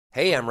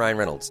Hey, I'm Ryan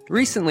Reynolds.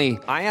 Recently,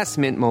 I asked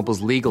Mint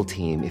Mobile's legal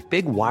team if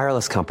big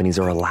wireless companies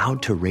are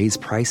allowed to raise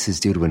prices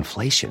due to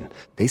inflation.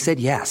 They said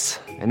yes.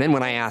 And then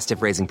when I asked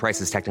if raising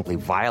prices technically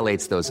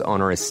violates those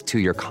onerous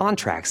two-year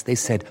contracts, they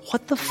said,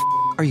 "What the f***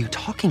 are you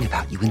talking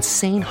about, you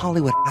insane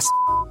Hollywood ass?"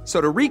 So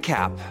to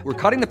recap, we're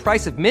cutting the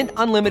price of Mint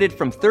Unlimited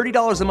from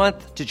 $30 a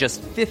month to just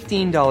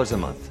 $15 a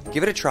month.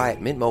 Give it a try at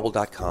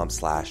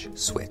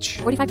mintmobile.com/switch.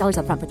 $45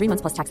 up front for 3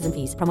 months plus taxes and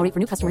fees. Promo rate for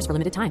new customers for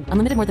limited time.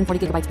 Unlimited more than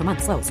 40 gigabytes per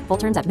month. Slows full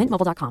terms at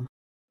mintmobile.com.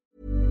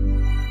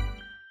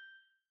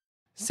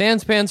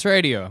 Sans Pants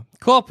Radio,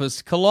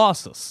 Corpus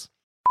Colossus.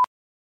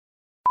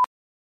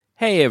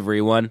 Hey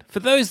everyone, for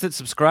those that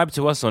subscribe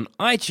to us on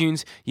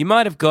iTunes, you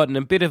might have gotten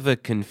a bit of a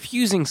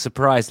confusing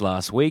surprise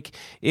last week.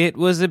 It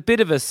was a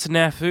bit of a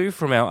snafu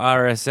from our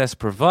RSS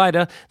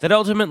provider that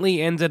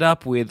ultimately ended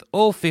up with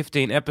all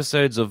 15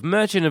 episodes of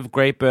Merchant of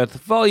Greatbirth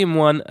Volume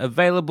 1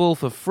 available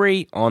for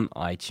free on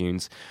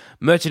iTunes.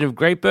 Merchant of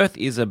Greatbirth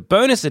is a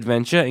bonus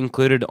adventure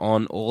included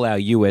on all our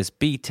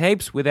USB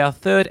tapes, with our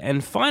third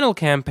and final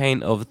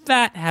campaign of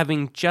that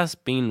having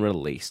just been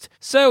released.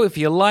 So if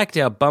you liked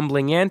our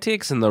bumbling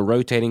antics and the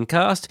rotating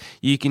cast,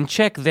 you can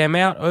check them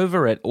out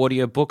over at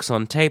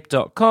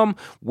audiobooksontape.com,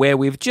 where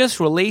we've just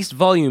released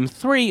Volume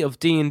 3 of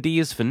D&D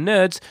is for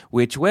Nerds,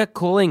 which we're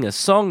calling A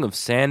Song of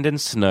Sand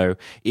and Snow.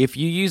 If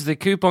you use the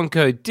coupon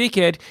code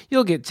DICKHEAD,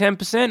 you'll get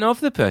 10% off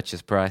the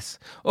purchase price.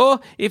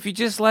 Or if you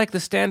just like the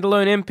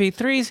standalone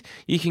MP3s,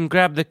 you can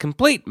grab the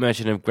complete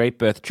Merchant of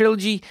Greatbirth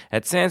trilogy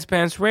at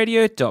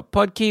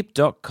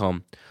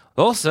sanspantsradio.podkeep.com.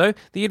 Also,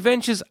 the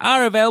adventures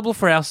are available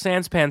for our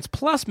Sanspants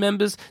Plus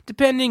members,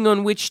 depending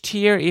on which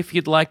tier, if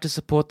you'd like to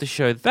support the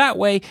show that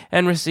way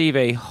and receive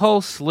a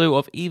whole slew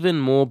of even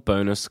more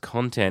bonus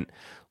content.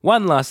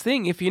 One last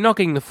thing, if you're not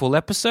getting the full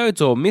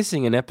episodes or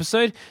missing an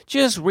episode,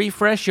 just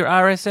refresh your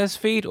RSS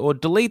feed or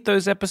delete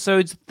those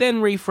episodes,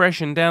 then refresh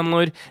and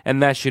download,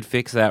 and that should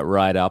fix that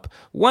right up.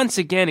 Once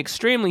again,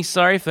 extremely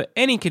sorry for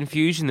any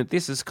confusion that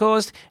this has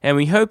caused, and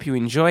we hope you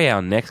enjoy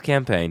our next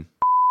campaign.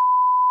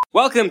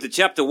 Welcome to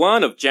Chapter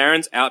 1 of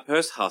Jaren's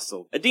Outpost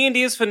Hustle, a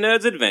D&D is for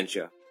Nerds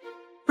adventure.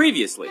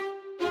 Previously.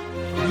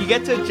 You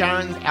get to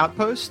Jaren's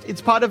Outpost. It's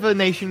part of a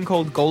nation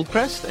called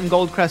Goldcrest, and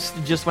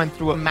Goldcrest just went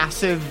through a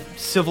massive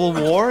civil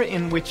war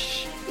in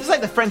which it's like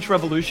the French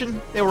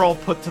Revolution. They were all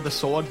put to the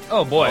sword.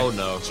 Oh boy. Oh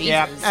no. Jesus.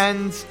 Yeah,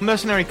 and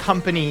mercenary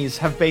companies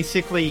have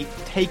basically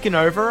taken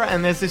over,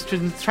 and there's this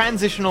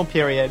transitional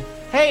period.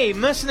 Hey,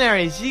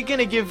 mercenaries, you're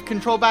gonna give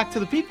control back to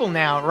the people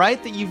now,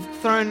 right? That you've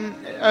thrown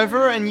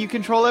over and you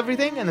control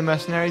everything? And the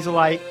mercenaries are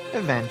like,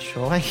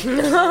 eventually.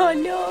 Oh,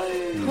 no.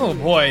 Oh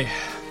boy.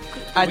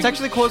 It's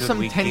actually caused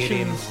some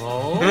tensions.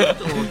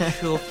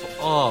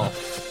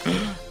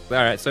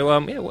 Alright, so,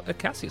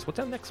 Cassius, what's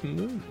our next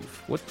move?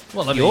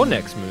 Your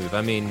next move? I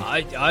mean...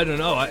 I don't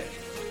know. I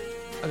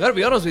gotta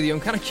be honest with you,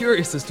 I'm kind of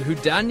curious as to who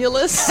Daniel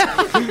is.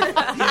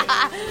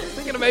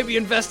 Thinking of maybe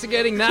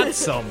investigating that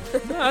some.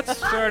 No, that's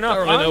fair enough. I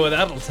don't really know where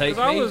that'll take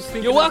me.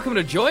 You're welcome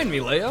to join me,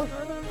 Leo.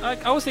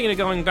 I was thinking of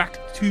going back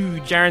to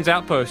Jaren's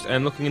Outpost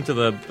and looking into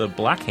the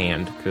Black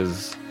Hand,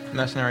 because...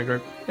 Mercenary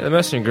group. Yeah, the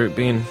mercenary group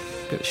being a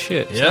bit of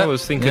shit. So Yeah. I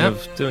was thinking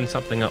of doing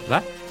something up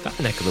that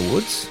neck of the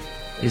woods.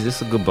 Is this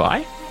a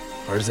goodbye?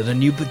 Or is it a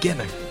new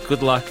beginning?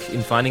 Good luck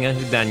in finding out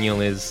who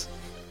Daniel is.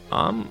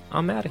 I'm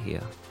out of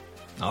here.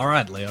 All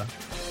right, Leo.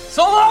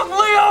 So long,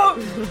 Leo!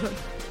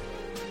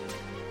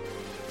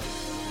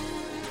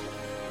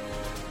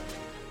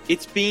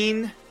 It's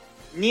been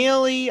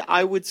nearly,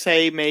 I would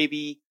say,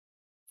 maybe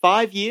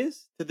 5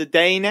 years to the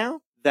day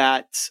now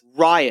that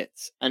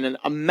riots and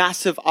a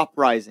massive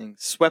uprising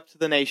swept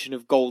the nation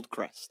of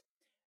Goldcrest.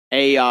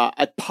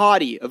 A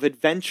party of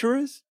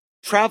adventurers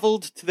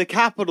traveled to the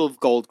capital of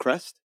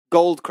Goldcrest,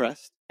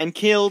 and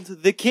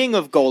killed the king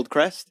of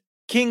Goldcrest,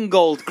 King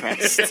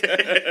Goldcrest.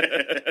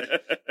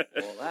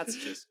 Well, that's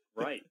just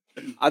right.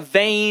 A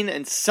vain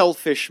and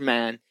selfish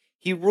man,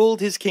 he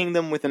ruled his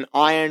kingdom with an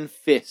iron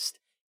fist,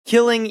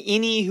 killing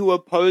any who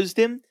opposed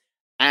him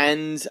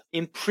and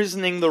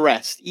imprisoning the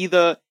rest,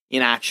 either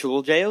in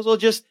actual jails or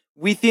just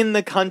within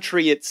the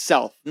country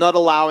itself, not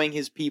allowing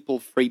his people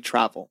free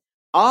travel.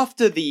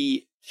 After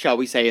the, shall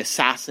we say,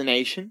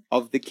 assassination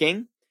of the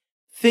king,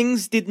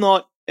 things did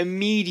not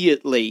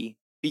immediately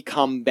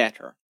become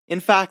better. In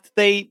fact,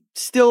 they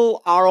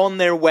still are on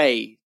their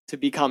way to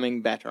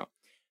becoming better.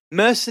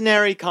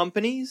 Mercenary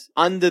companies,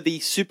 under the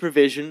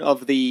supervision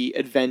of the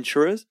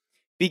adventurers,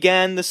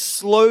 began the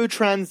slow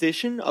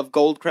transition of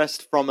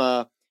Goldcrest from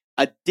a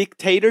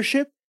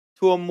dictatorship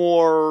to a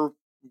more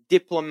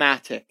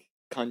diplomatic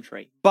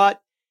country.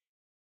 But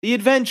the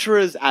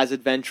adventurers, as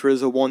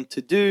adventurers are wont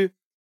to do,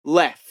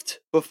 left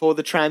before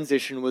the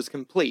transition was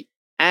complete.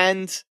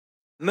 And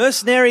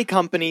mercenary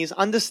companies,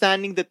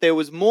 understanding that there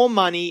was more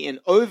money in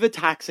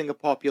overtaxing a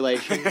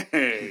population,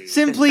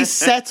 simply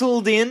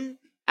settled in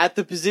at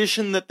the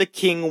position that the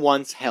king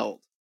once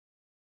held.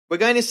 We're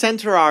going to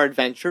center our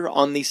adventure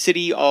on the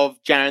city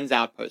of Jaren's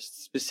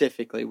Outpost,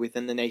 specifically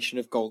within the nation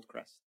of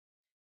Goldcrest.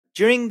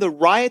 During the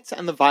riots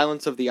and the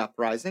violence of the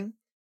uprising,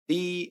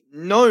 the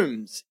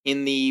gnomes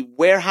in the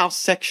warehouse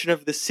section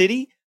of the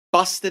city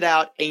busted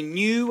out a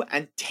new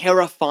and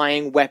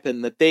terrifying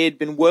weapon that they had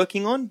been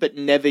working on but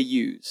never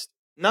used.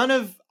 None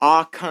of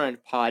our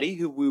current party,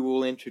 who we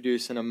will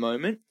introduce in a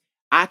moment,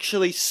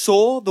 actually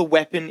saw the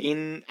weapon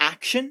in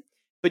action,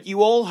 but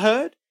you all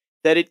heard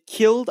that it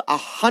killed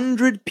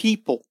 100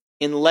 people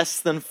in less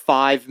than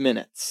 5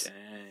 minutes.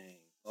 Dang.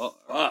 Oh,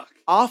 fuck.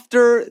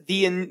 After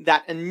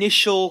that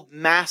initial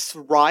mass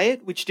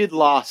riot, which did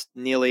last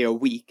nearly a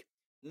week,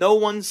 no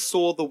one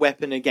saw the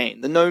weapon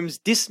again. The gnomes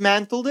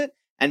dismantled it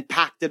and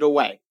packed it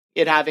away,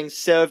 it having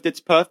served its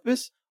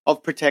purpose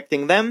of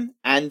protecting them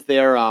and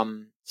their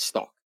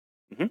stock.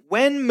 Mm-hmm.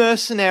 When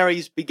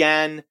mercenaries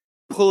began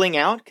pulling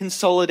out,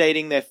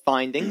 consolidating their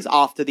findings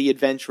after the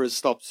adventurers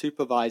stopped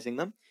supervising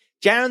them,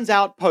 Jaren's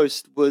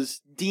outpost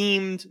was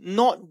deemed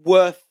not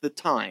worth the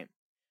time.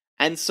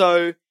 And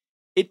so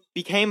it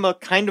became a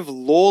kind of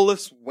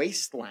lawless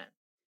wasteland.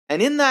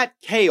 And in that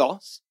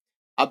chaos,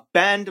 a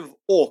band of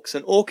orcs,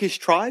 an orcish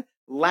tribe,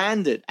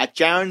 landed at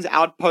Jaren's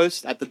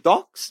outpost at the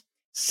docks,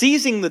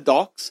 seizing the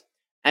docks,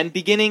 and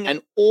beginning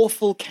an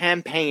awful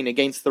campaign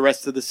against the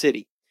rest of the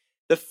city.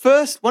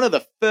 One of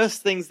the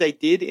first things they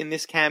did in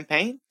this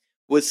campaign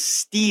was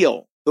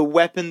steal the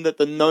weapon that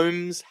the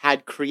gnomes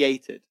had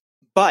created.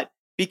 But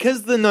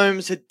because the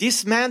gnomes had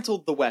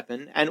dismantled the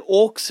weapon and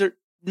orcs are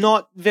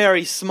not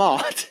very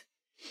smart,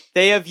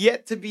 they have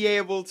yet to be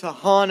able to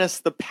harness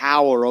the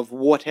power of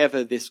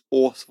whatever this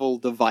awful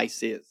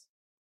device is.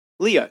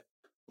 Leo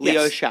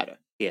Yes. Shadow.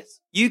 Yes.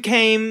 You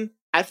came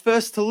at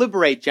first to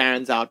liberate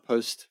Jaren's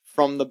outpost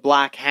from the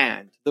Black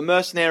Hand, the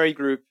mercenary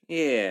group.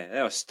 Yeah,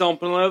 they were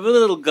stomping all over the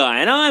little guy,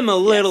 and I'm a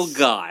little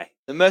guy.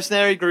 The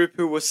mercenary group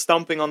who was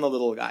stomping on the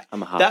little guy.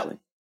 I'm a halfling.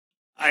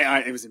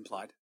 It was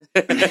implied.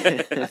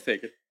 I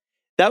figured.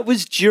 That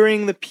was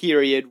during the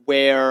period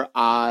where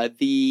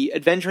the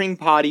adventuring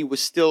party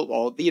was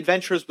the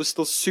adventurers were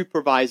still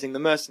supervising the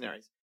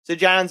mercenaries. So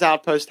Jaren's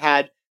outpost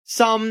had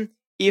some,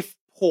 if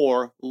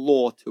poor,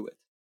 law to it.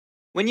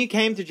 When you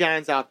came to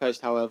Jaren's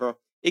outpost, however,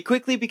 it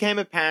quickly became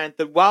apparent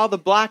that while the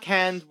Black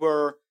Hand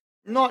were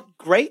not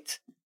great,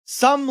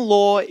 some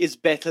law is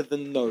better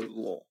than no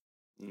law,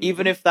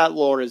 even if that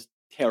law is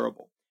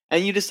terrible.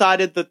 And you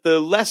decided that the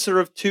lesser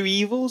of two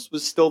evils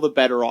was still the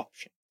better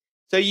option.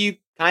 So you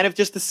kind of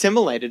just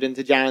assimilated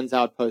into Jaren's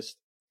outpost.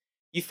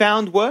 You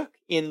found work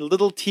in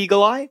Little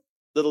Teagle-Eye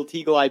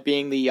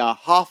being the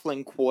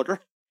halfling quarter.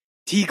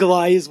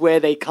 Teagle-Eye is where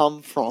they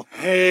come from.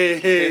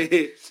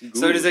 Hey.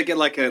 So does it get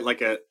like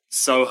a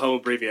Soho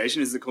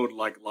abbreviation? Is it called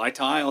like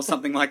Lightai or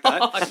something like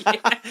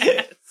that?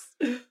 Yes.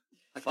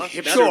 Like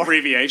a hipster Sure.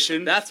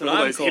 abbreviation. That's for what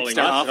all I'm those calling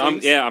hipster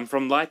it. halflings? I'm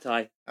from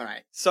Lightai. All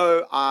right.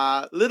 So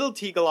Little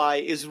Teagle-Eye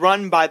is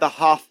run by the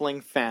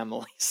halfling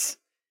families.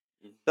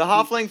 The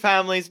halfling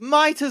families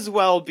might as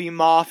well be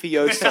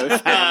mafioso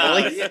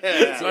families.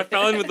 Yeah. So I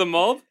fell in with the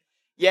mob?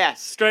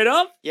 Yes. Straight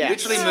up? Yes.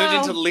 Literally moved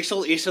into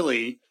Little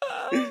Italy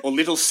or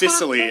Little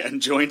Sicily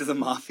and joined the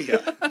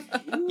mafia.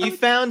 You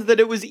found that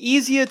it was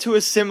easier to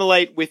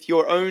assimilate with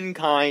your own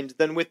kind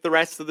than with the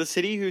rest of the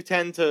city, who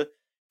tend to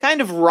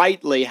kind of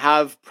rightly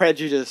have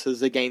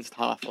prejudices against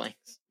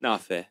halflings.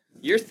 Not fair.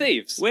 You're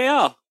thieves. We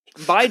are.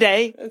 By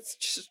day, That's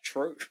just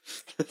true.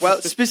 well,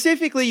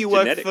 specifically you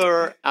work Genetic.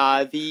 for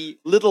the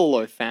Little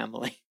Low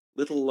family.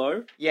 Little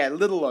low? Yeah,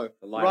 Little Low.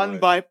 The Light Run Low.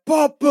 by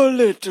Papa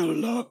Little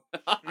Low.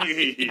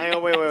 Hang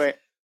on, wait.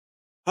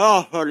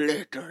 Papa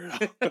Little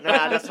Low.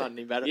 Nah, that's not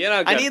any better. You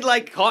know, I need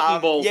like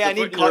cotton balls Yeah, to I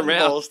need put in your cotton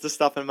mouth. balls to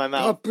stuff in my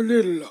mouth. Papa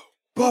Little Low.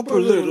 Papa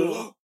Little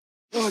Low.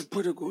 That's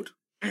pretty good.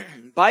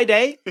 By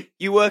day,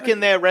 you work in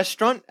their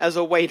restaurant as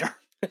a waiter.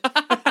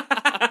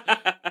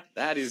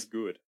 That is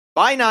good.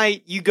 By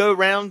night, you go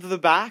round the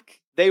back.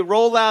 They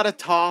roll out a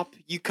top.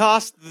 You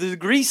cast the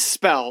grease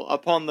spell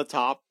upon the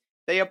top.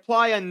 They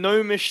apply a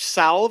gnomish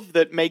salve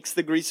that makes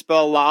the grease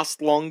spell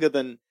last longer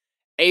than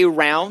a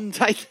round,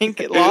 I think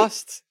it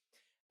lasts.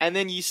 And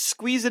then you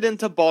squeeze it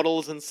into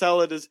bottles and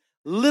sell it as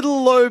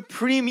Little Low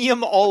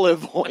Premium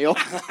Olive Oil.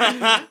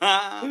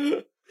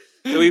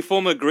 Do we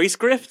form a grease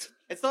grift?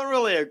 It's not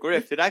really a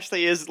grift. It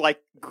actually is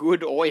like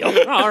good oil.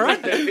 All right.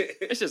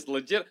 It's just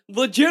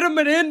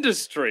legitimate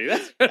industry.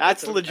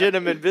 That's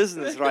legitimate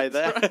business right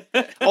there.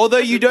 Although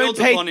you don't Built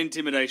pay upon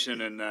intimidation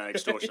and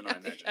extortion, I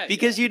imagine.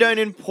 because you don't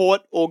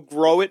import or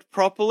grow it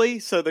properly,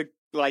 so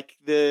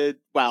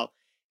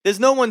there's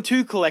no one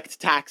to collect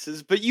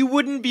taxes, but you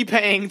wouldn't be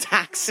paying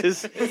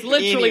taxes. It's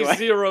literally anyway.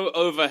 zero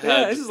overhead.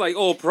 Yeah, this is like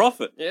all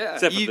profit. Yeah.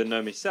 Except You- for the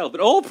gnomish cell, but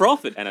all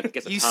profit. And I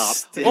guess a You tarp.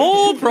 still-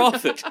 All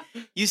profit.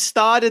 You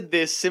started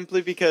this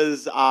simply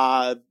because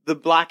the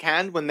Black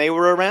Hand, when they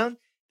were around,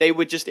 they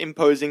were just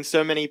imposing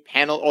so many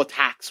penal or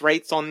tax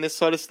rates on this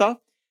sort of stuff.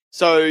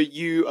 So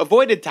you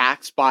avoided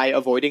tax by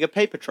avoiding a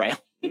paper trail.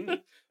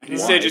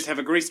 Instead, just have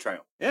a grease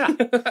trail. Yeah.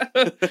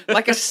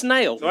 Like a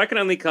snail. So I can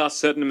only cast a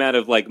certain amount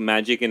of like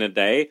magic in a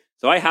day.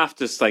 So I have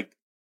to just like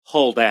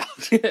hold out.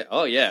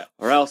 Oh, yeah.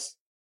 Or else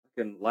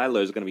fucking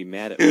Lilo's going to be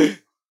mad at me.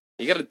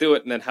 You gotta do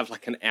it and then have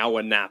like an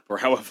hour nap or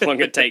however long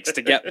it takes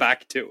to get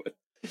back to it.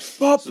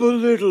 Papa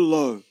Little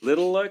Low.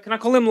 Little Lo? Can I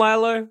call him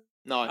Lilo?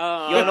 No,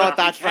 you're not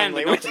that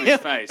friendly with him.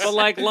 But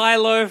like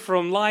Lilo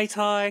from Lai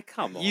Tai,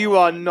 come on. You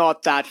are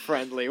not that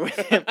friendly with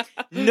him.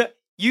 No,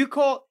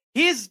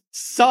 his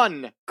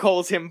son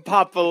calls him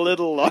Papa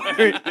Little.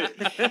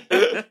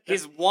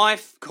 His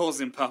wife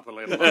calls him Papa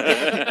Little,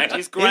 and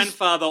his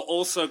grandfather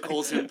also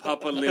calls him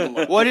Papa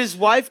Little. What his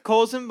wife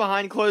calls him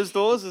behind closed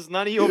doors is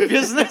none of your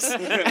business.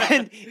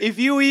 And if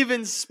you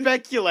even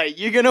speculate,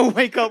 you're gonna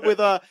wake up with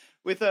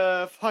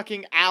a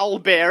fucking owl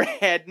bear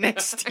head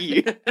next to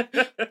you.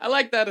 I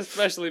like that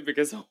especially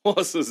because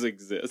horses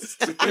exist.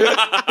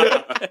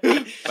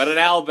 But an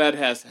owl bed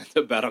has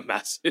a better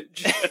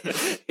message.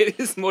 It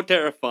is more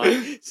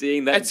terrifying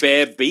seeing that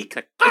bare beak.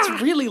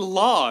 It's really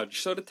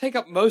large, so to take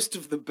up most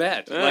of the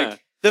bed.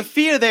 Like, the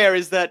fear there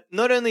is that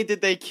not only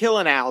did they kill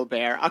an owl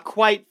bear, a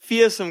quite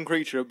fearsome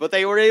creature, but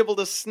they were able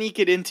to sneak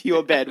it into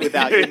your bed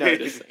without you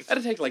noticing.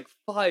 that'd take like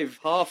 5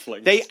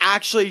 halflings. They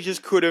actually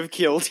just could have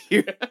killed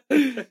you.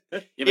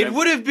 It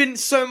would have been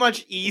so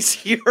much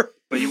easier.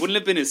 But you wouldn't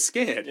have been as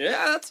scared.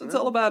 Yeah, it's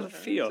all about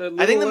feel.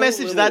 I think the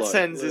message that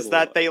sends is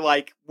that they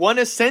like want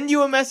to send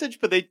you a message,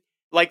 but they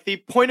like the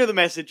point of the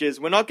message is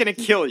we're not going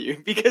to kill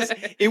you because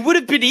it would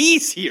have been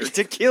easier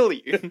to kill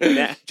you.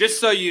 Just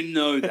so you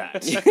know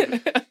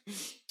that.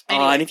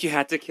 And if you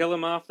had to kill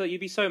him after,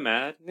 you'd be so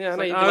mad. Yeah, It's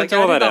you'd be I like, do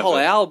all I did that the whole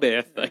effort.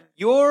 owlbear thing.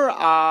 Your,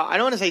 I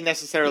don't want to say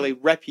necessarily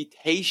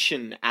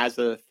reputation as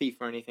a thief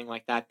or anything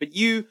like that, but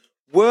you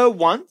were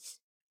once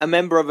a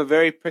member of a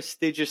very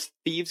prestigious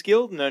thieves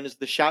guild known as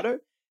the Shadow.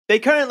 They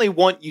currently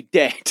want you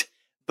dead,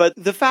 but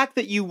the fact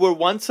that you were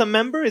once a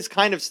member is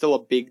kind of still a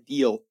big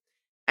deal.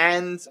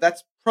 And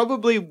that's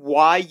probably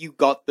why you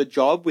got the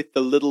job with the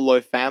Little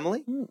Low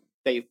family.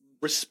 They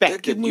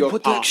respected me your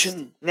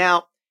protection. past.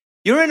 Now,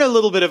 you're in a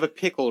little bit of a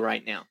pickle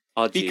right now.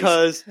 Oh, geez.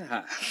 Because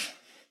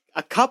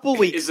a couple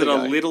weeks Is it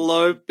ago... a little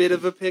low bit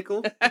of a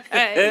pickle?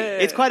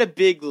 It's quite a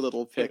big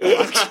little pickle,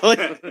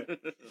 actually.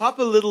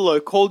 Papa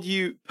Little-O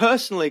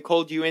personally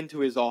called you into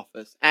his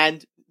office,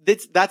 and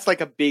that's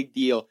like a big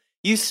deal.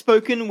 You've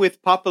spoken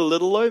with Papa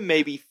Little-O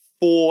maybe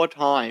 4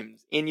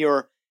 times in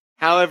your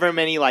however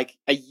many, like,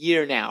 a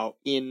year now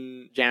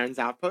in Jaren's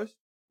outpost.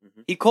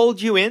 Mm-hmm. He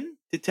called you in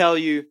to tell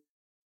you,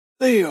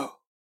 Leo,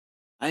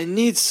 I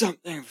need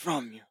something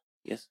from you.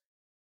 Yes?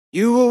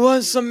 You were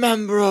once a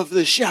member of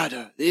the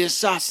Shadow, the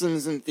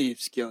Assassins and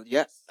Thieves Guild,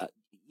 yes?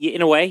 Yeah,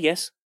 in a way,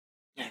 yes.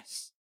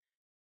 Yes.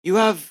 You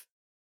have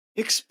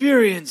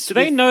experience. Do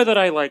they know that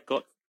I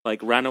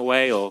ran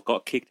away or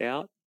got kicked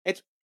out?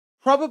 It's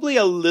probably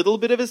a little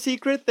bit of a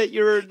secret that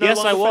you're no Yes,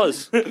 longer I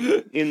was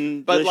friends.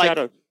 in But, the like,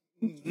 Shadow.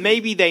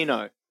 Maybe they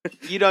know.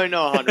 You don't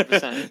know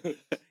 100%.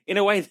 In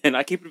a way, then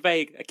I keep it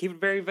vague. I keep it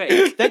very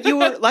vague. That you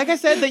were, like I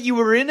said, that you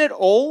were in it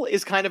all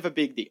is kind of a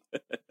big deal.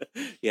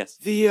 Yes.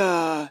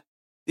 The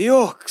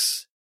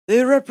orcs,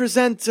 they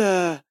represent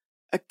a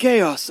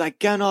chaos I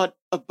cannot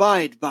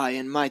abide by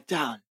in my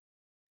town.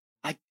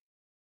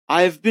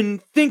 I've been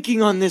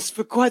thinking on this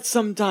for quite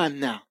some time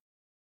now.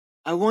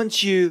 I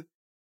want you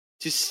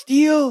to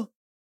steal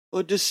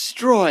or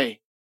destroy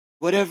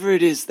whatever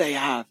it is they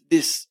have,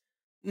 this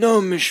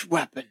gnomish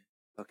weapon.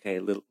 Okay,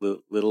 little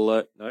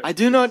no. I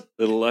do not...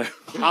 Little low.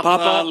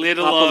 Papa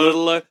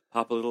Little-O.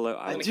 Papa Little Low.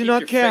 I do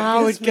not care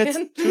how it gets...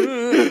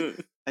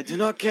 I do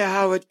not care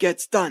how it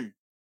gets done.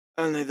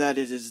 Only that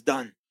it is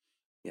done.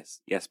 Yes,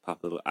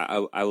 Papa Little.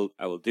 I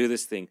will do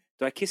this thing.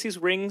 Do I kiss his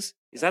rings?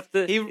 Is that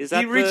the? He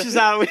the... reaches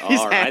out with his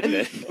All right, hand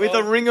then. with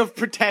a ring of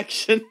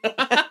protection.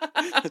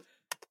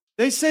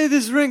 They say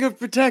this ring of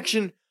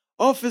protection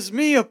offers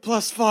me a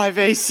 +5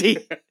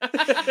 AC,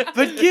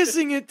 but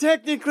kissing it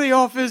technically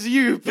offers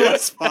you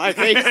 +5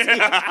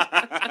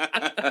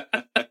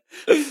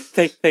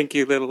 AC. Thank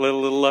you, little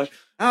low.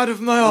 Out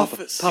of my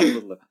office. Papa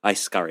Little Low. I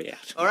scurry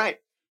out. All right.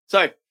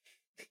 So,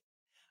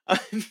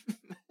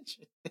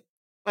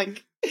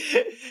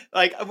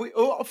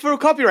 for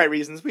copyright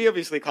reasons, we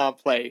obviously can't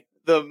play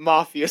the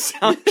Mafia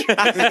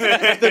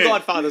soundtrack, the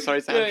Godfather,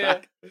 soundtrack.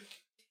 Yeah.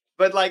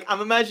 But I'm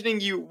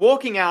imagining you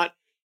walking out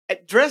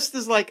dressed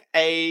as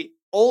a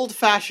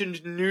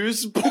old-fashioned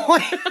newsboy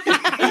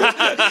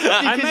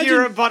because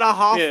you're but a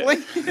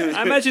halfling. Yeah.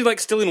 I imagine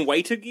still in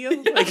waiter gear,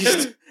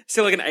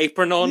 still an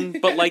apron on,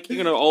 but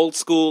old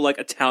school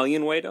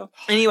Italian waiter.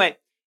 Anyway,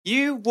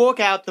 you walk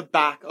out the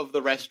back of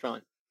the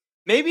restaurant.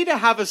 Maybe to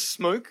have a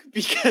smoke,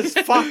 because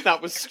fuck,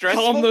 that was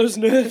stressful. Calm those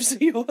nerves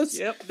of yours.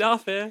 Yep,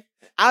 not fair.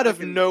 Out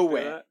of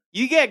nowhere,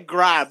 you get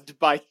grabbed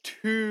by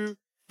 2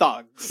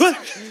 thugs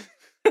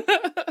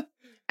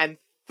and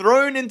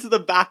thrown into the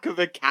back of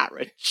a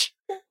carriage.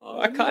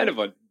 What kind of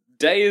a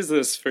day is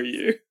this for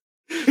you?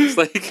 It's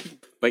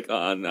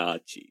oh, nah,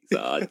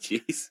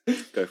 jeez.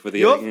 Go for the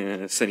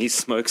yes, and he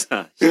smokes.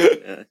 By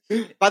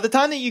the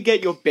time that you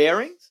get your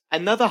bearings,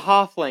 another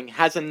halfling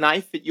has a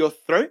knife at your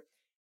throat.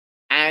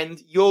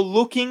 And you're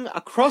looking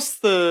across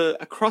the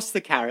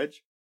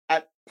carriage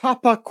at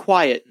Papa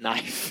Quiet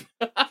Knife.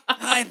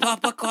 Hi,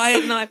 Papa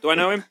Quiet Knife. Do I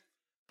know him?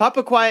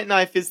 Papa Quiet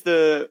Knife is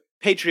the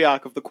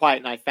patriarch of the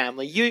Quiet Knife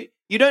family.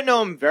 You don't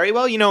know him very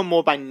well. You know him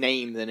more by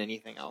name than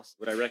anything else.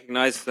 Would I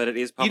recognize that it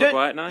is You Papa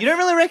Quiet Knife? You don't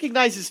really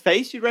recognize his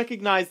face. You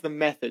recognize the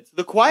methods.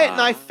 The Quiet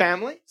Knife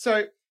family.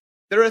 So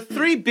there are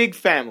 3 big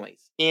families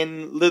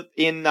in Little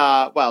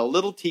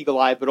Teagle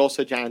Eye, but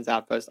also Jan's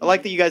Outpost. I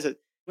like that you guys are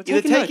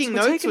either taking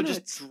notes or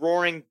just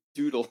drawing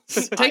doodles.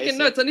 Taking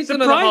notes. I need to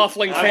know the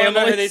halfling I want to know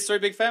who family. these 3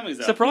 big families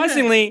are.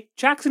 Surprisingly,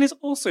 Jackson is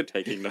also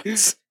taking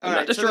notes. All I'm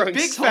right, not just so the drawing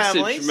big sausage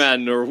families.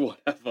 men or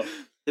whatever.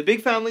 The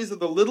big families are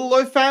the Little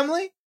Low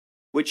family,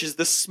 which is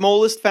the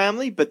smallest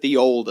family, but the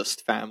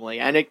oldest family,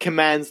 and it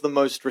commands the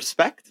most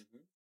respect.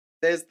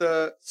 There's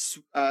the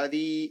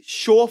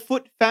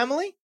Shorefoot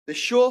family. The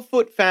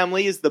Shorefoot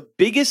family is the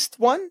biggest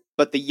one,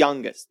 but the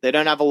youngest. They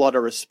don't have a lot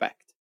of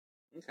respect.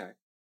 Okay.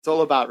 It's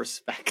all about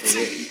respect.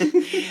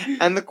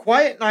 And the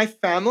Quiet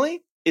Knife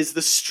family is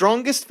the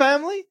strongest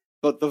family,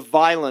 but the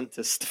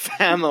violentest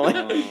family.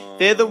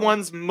 They're the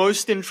ones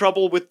most in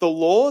trouble with the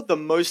law, the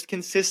most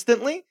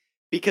consistently,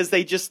 because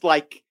they just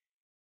like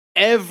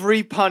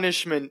every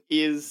punishment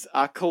is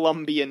a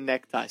Colombian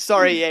necktie.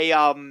 Sorry, a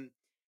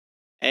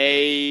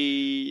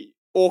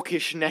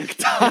orcish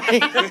necktie.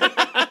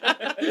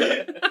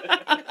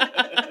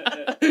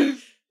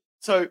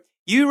 So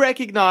you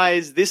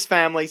recognize this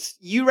family,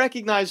 you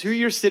recognize who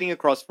you're sitting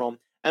across from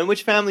and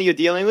which family you're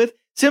dealing with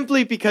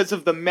simply because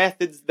of the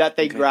methods that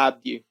they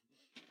grabbed you.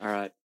 All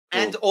right.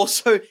 And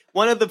also,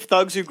 one of the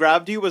thugs who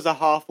grabbed you was a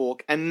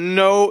half-orc, and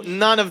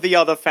none of the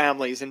other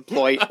families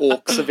employ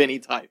orcs of any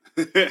type.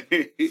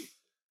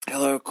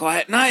 Hello,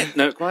 Quiet Knife.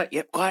 No,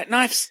 Quiet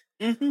Knives.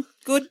 Mm-hmm.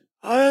 Good.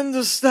 I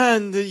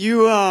understand that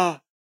you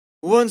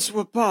once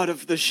were part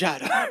of the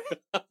Shadow.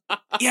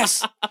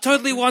 Yes,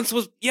 totally once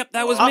was... Yep,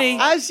 that was me.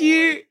 As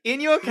you,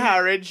 in your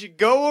carriage,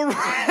 go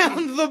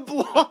around the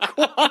block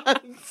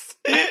once,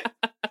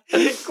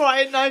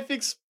 Quiet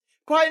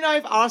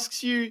Knife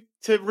asks you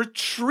to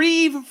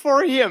retrieve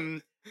for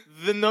him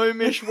the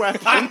gnomish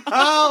weapon.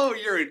 Oh,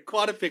 you're in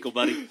quite a pickle,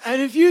 buddy.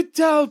 And if you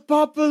tell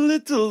Papa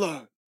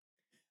Little,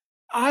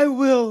 I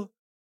will,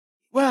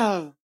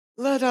 well,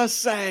 let us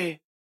say,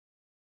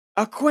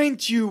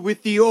 acquaint you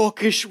with the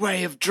orcish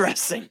way of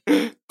dressing.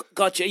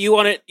 Gotcha. You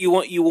want it? You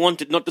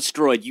want it, not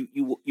destroyed. You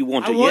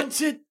want it? I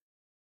want it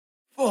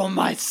for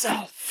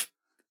myself.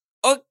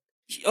 Oh,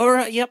 all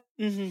right. Yep.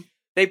 Mm-hmm.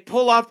 They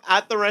pull up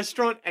at the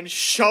restaurant and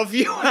shove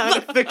you out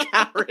of the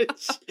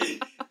carriage.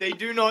 They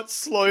do not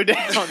slow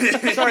down.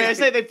 Sorry, I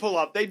say they pull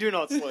up. They do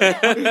not slow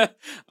down. I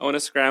want to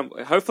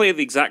scramble. Hopefully, at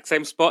the exact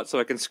same spot, so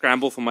I can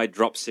scramble for my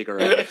drop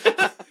cigarette.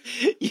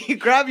 You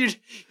grab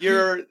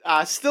your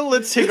still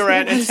lit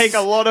cigarette and take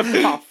a lot of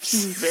puffs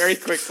very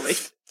quickly.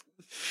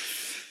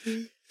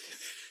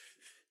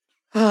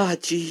 Ah,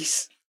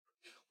 jeez.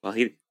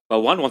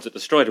 Well, one wants it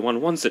destroyed and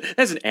one wants it.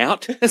 There's an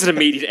out. There's an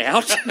immediate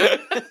out.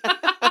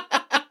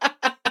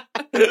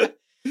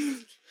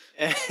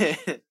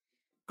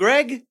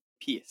 Greg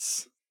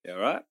Pierce. You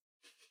alright?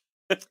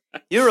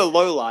 You're a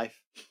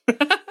lowlife.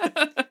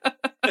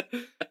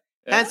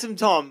 Handsome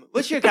Tom.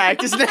 What's your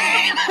character's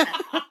name?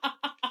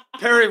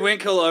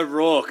 Periwinkle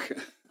O'Rourke.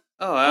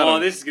 Oh, Adam. Oh,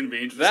 this is going to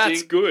be interesting.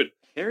 That's good.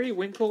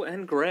 Periwinkle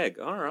and Greg.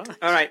 All right.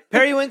 All right,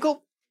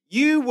 Periwinkle,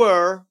 you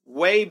were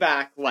way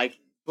back, like,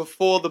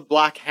 before the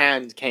Black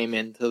Hand came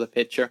into the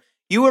picture.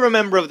 You were a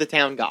member of the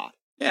Town Guard.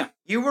 Yeah.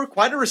 You were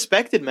quite a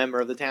respected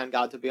member of the Town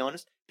Guard, to be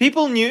honest.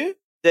 People knew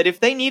that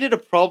if they needed a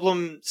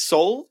problem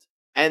solved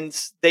and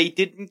they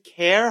didn't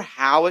care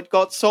how it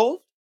got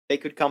solved, they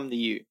could come to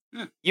you.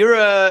 Yeah. You're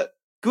a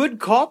good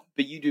cop,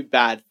 but you do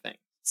bad things.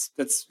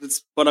 That's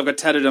what I've got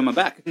tattooed on my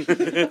back. In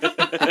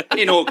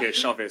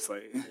Orcish,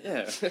 obviously.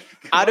 Yeah.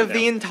 Out of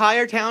the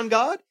entire Town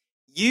Guard,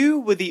 you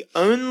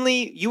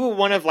were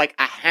one of like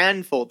a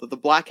handful that the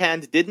Black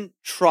Hand didn't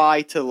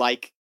try to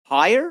like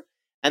hire.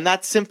 And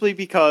that's simply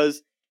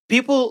because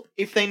people,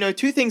 if they know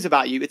 2 things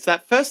about you, it's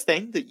that first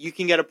thing that you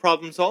can get a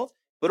problem solved,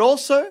 but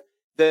also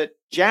that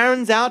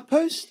Jaren's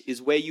Outpost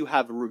is where you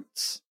have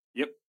roots.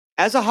 Yep.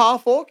 As a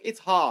half-orc, it's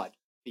hard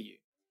for you.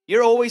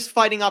 You're always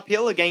fighting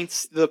uphill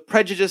against the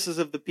prejudices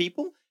of the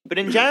people, but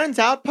in Jaren's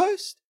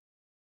Outpost,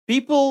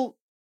 people,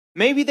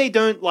 maybe they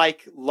don't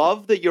like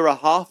love that you're a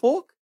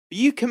half-orc, but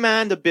you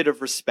command a bit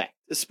of respect,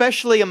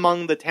 especially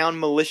among the town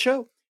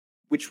militia,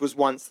 which was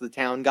once the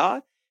Town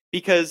Guard,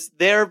 because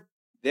they're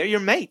your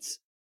mates.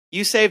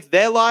 You saved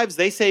their lives,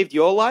 they saved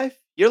your life.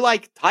 You're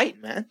like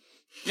tight, man.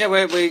 Yeah,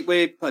 we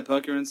play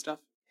poker and stuff.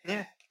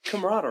 Yeah.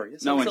 Camaraderie.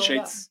 No one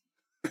cheats.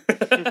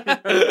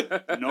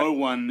 No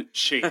one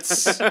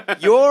cheats.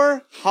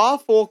 Your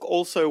half-orc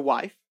also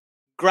wife,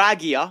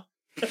 Gragia,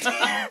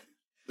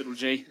 Little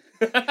G.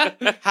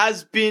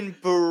 has been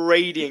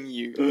berating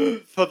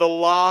you for the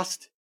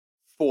last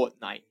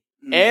fortnight.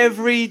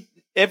 Every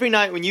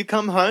night when you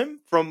come home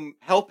from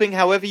helping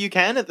however you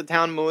can at the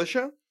town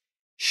militia,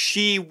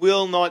 she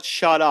will not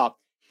shut up.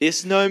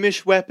 This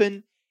gnomish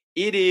weapon,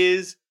 it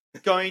is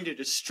going to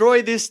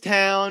destroy this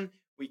town.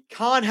 We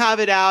can't have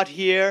it out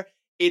here.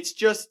 It's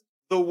just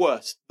the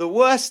worst. The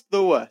worst,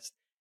 the worst.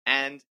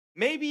 And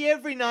maybe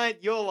every night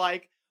you're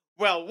like,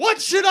 Well,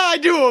 what should I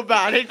do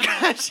about it,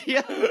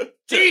 Cassia?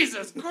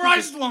 Jesus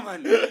Christ,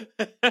 woman!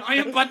 I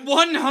am but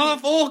one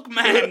half-orc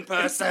man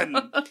person.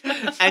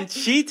 And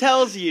she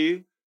tells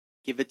you,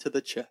 give it to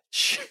the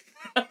church.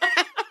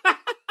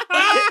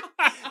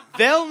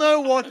 They'll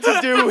know what to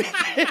do with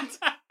it.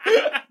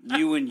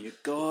 You and your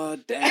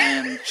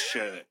goddamn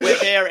church. We're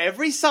there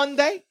every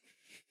Sunday.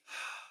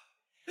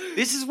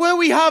 This is where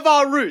we have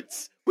our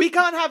roots. We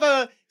can't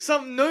have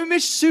some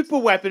gnomish super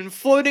weapon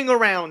floating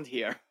around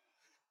here.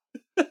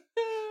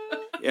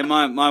 Yeah,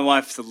 my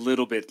wife's a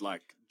little bit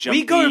like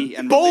jumpy We go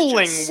and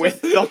bowling religious.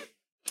 with them.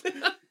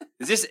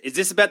 Is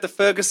this about the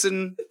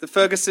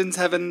Fergusons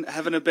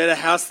having a better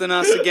house than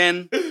us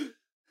again?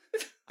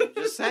 I'm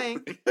just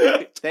saying.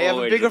 They have a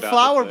always bigger about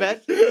flower the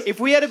bed.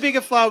 If we had a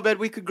bigger flower bed,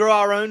 we could grow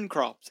our own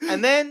crops.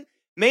 And then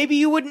maybe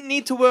you wouldn't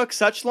need to work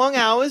such long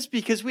hours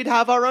because we'd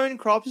have our own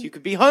crops. You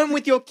could be home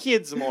with your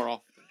kids more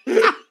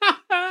often.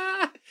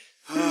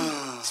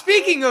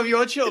 Speaking of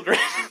your children,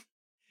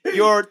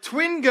 your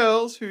twin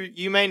girls, who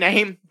you may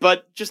name,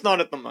 but just not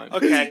at the moment.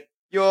 Okay.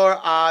 Your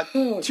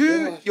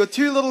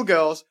two little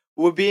girls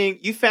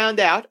you found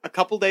out a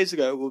couple days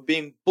ago, were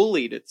being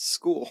bullied at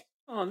school.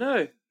 Oh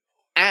no.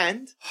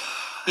 And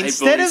I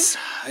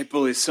hate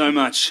bullies so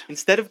much.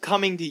 instead of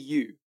coming to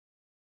you,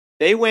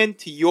 they went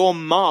to your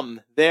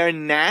mum, their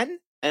nan,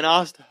 and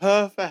asked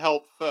her for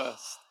help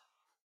first.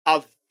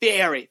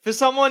 For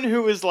someone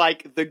who was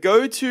like the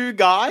go-to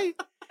guy,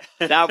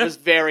 that was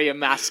very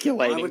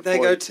emasculating. Why would they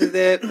for go you. to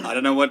their? I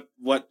don't know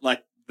what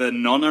like the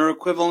nonna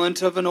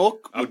equivalent of an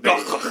orc would be. A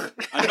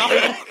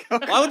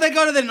knock-knock. Why would they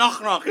go to the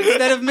knock-knock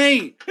instead of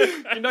me?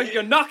 You know,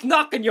 you knock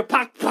and you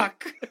pack.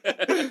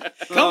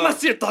 Come and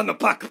sit on the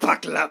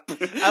pack lap.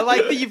 I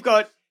like that you've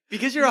got,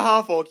 because you're a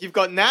half-orc, you've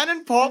got nan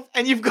and pop,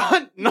 and you've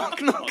got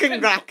knock-knock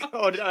and rack.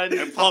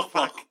 And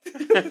Pock.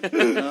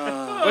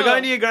 We're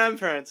going to your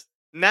grandparents.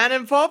 Nan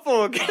and pop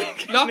or...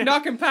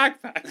 Knock and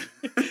pack.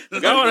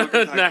 Go on,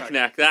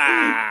 knack.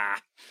 Ah.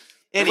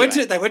 Anyway.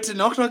 They went to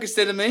knock-knock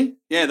instead of me?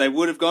 Yeah, they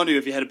would have gone to you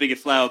if you had a bigger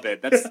flower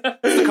bed. That's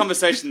the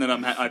conversation that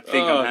I'm having.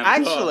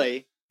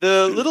 Actually,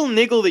 the little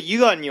niggle that you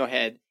got in your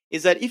head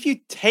is that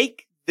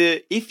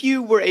if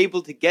you were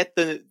able to get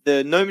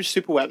the gnomish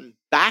super weapon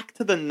back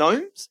to the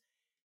gnomes,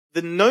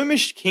 the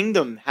gnomish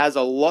kingdom has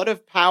a lot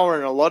of power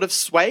and a lot of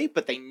sway,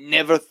 but they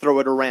never throw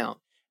it around.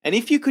 And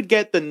if you could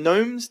get the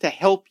gnomes to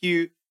help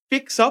you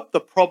fix up the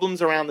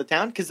problems around the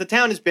town, because the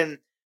town has been,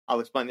 I'll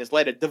explain this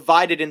later,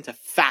 divided into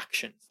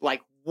factions,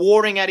 like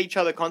warring at each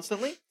other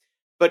constantly.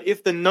 But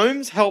if the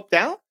gnomes helped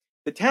out,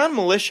 the town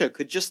militia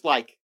could just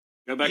like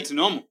Go back to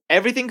normal.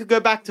 everything could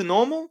go back to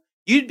normal.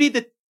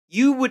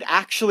 You would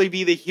actually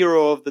be the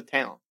hero of the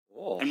town.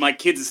 And my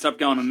kids would stop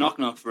going to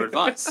knock-knock for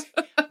advice.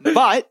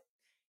 But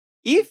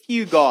if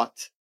you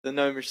got the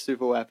gnomish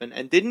super weapon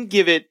and didn't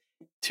give it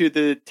to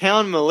the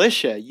town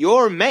militia,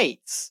 your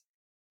mates,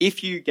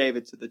 if you gave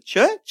it to the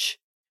church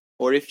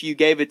or if you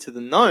gave it to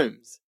the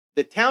gnomes,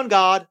 the town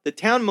guard, the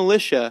town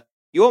militia,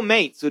 your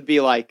mates would be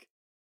like,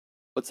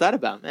 what's that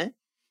about, man?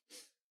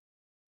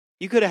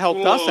 You could have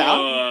helped us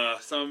out.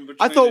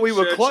 I thought we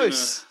were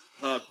close.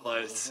 Hard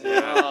place.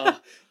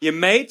 Your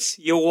mates,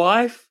 your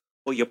wife,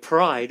 or your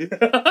pride?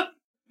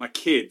 My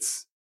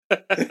kids.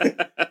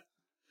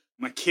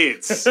 My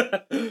kids.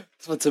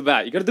 That's what it's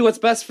about. You gotta do what's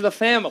best for the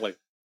family.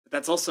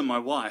 That's also my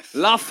wife.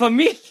 La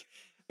famille.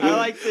 I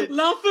like that.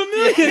 La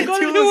Familia. Yeah, two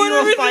of you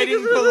are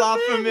fighting for La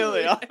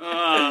Familia.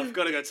 I've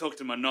got to go talk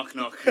to my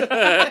knock-knock.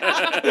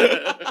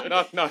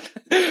 Knock.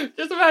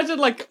 Just imagine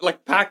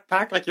like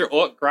pack, like your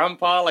old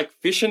grandpa like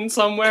fishing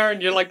somewhere,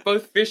 and you're like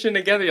both fishing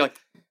together. You're like,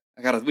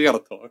 we gotta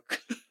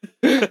talk.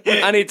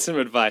 I need some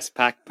advice,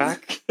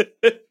 pack.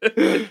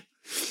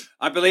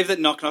 I believe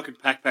that knock-knock and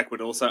pack would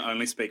also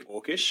only speak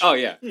Orcish. Oh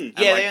yeah. And,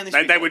 Yeah, like, they only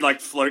speak they would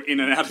like float in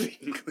and out of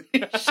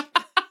English.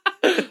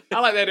 I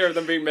like the idea of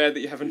them being mad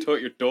that you haven't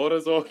taught your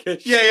daughters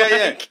Orcish.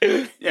 Yeah.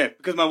 Yeah,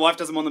 because my wife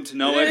doesn't want them to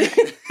know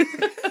it.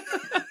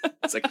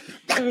 It's like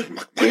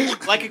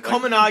Like a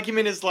common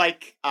argument is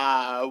like,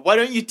 why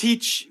don't you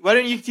teach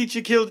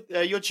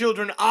your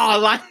children our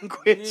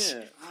language?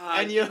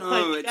 And you're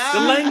like, The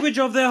language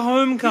of their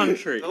home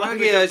country.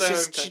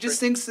 she just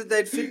thinks that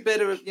they'd fit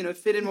better,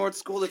 fit in more at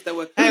school if they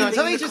were. Hang on,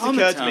 something just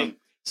occurred to me.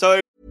 So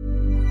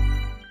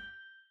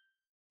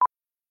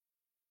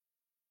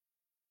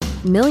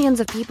Millions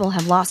of people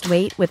have lost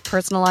weight with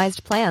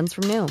personalized plans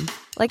from Noom.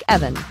 Like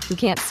Evan, who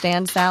can't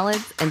stand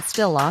salads and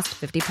still lost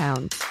 50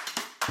 pounds.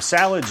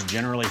 Salads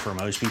generally for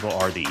most people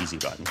are the easy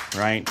button,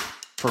 right?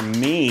 For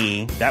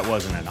me, that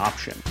wasn't an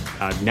option.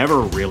 I never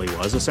really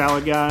was a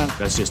salad guy.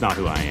 That's just not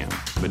who I am.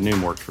 But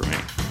Noom worked for me.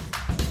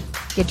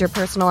 Get your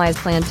personalized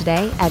plan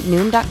today at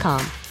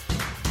Noom.com.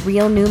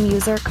 Real Noom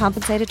user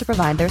compensated to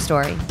provide their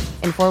story.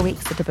 In 4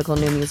 weeks, the typical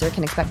Noom user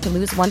can expect to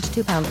lose 1 to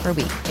 2 pounds per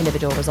week.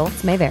 Individual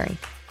results may vary.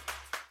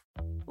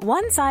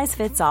 One size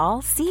fits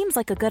all seems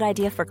like a good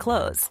idea for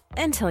clothes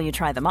until you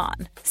try them on.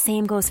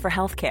 Same goes for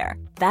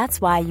healthcare. That's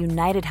why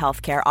United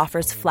Healthcare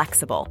offers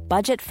flexible,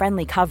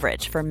 budget-friendly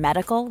coverage for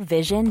medical,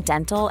 vision,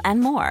 dental, and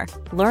more.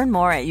 Learn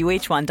more at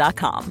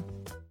uh1.com.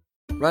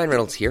 Ryan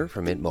Reynolds here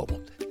from Mint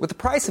Mobile. With the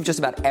price of just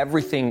about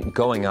everything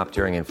going up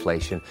during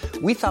inflation,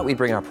 we thought we'd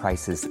bring our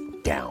prices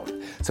down.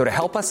 So to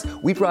help us,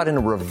 we brought in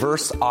a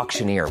reverse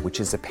auctioneer, which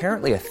is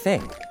apparently a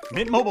thing.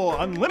 Mint Mobile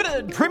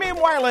Unlimited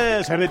Premium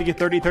Wireless. How to get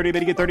 30, 30, bit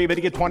to get 30, bit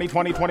to get 20,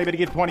 20, 20, bit to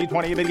get 20,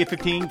 20, bit to get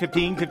 15,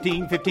 15,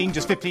 15, 15,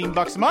 just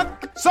 $15 a month?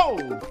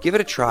 Sold! Give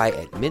it a try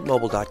at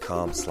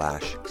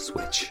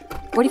mintmobile.com/switch.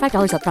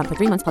 $45 up front for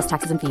 3 months plus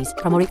taxes and fees.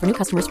 Promo rate for new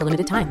customers for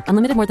limited time.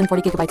 Unlimited more than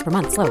 40 gigabytes per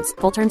month. Slows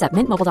full terms at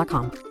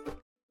mintmobile.com.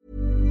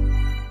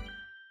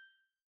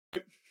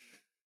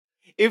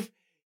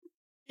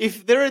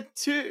 If there are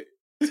two,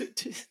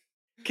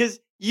 because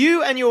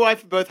you and your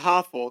wife are both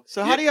half orc,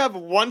 so how do you have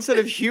one set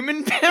of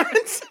human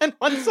parents and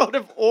one sort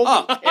of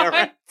orc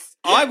parents?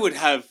 I would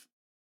have.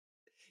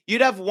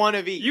 You'd have one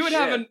of each. You would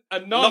have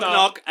a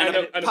knock and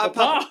a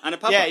papa. And a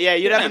papa. Yeah,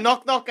 you'd have a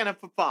knock knock and a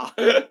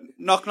papa.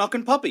 Knock knock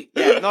and puppy.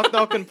 Yeah, knock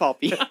knock and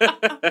poppy.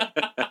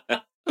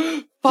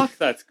 Fuck,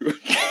 that's good.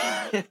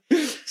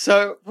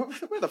 So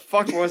where the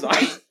fuck was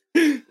I?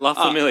 La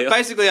Familia.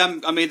 Basically,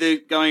 I'm either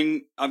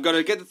going. I've got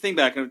to get the thing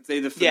back, and it's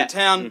either for the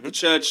town, the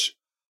church,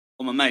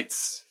 or my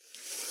mates.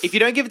 If you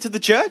don't give it to the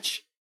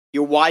church,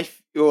 your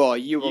wife, or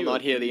you will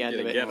not hear the end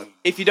of it.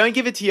 If you don't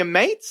give it to your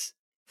mates,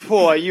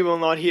 you will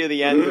not hear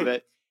the end of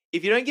it.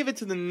 If you don't give it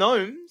to the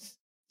gnomes,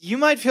 you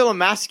might feel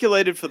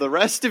emasculated for the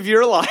rest of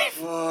your life.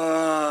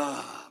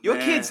 Your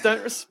kids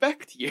don't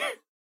respect you.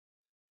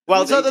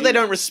 Well, it's not that they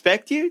don't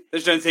respect you. They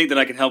just don't think that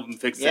I can help them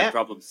fix their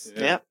problems.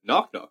 Yeah.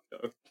 Knock knock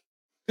though.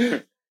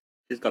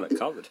 He's got it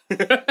covered.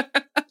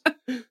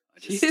 I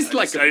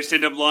just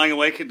end up lying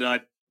awake at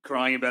night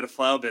crying about a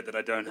flower bed that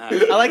I don't have.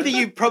 I like that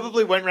you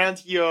probably went round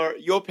to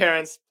your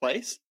parents'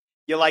 place.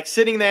 You're like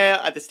sitting there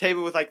at this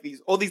table with like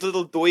all these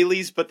little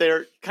doilies, but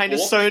they're kind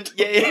of sewn.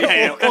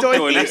 Yeah,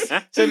 doilies.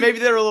 So maybe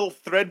they're a little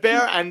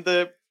threadbare, and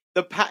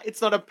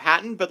it's not a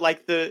pattern, but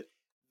like the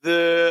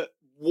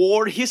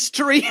war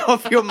history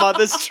of your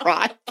mother's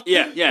tribe.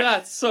 Yeah.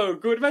 That's so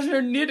good. Imagine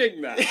her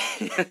knitting that.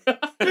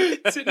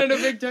 Sitting in a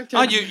big deck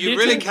chair. You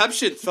really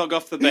captured Thug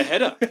off the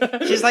Beheader.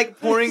 She's like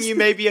pouring you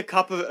maybe a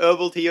cup of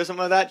herbal tea or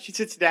something like that. She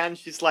sits down and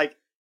she's like,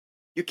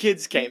 your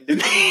kids came to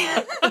me.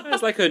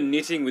 It's like her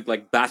knitting with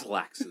like battle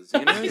axes,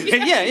 you know?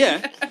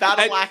 yeah.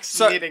 Battle axe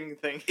knitting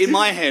thing. In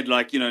my head,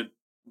 like, you know,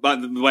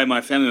 but the way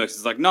my family works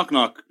is like knock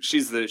knock.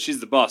 She's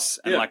the boss,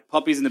 and like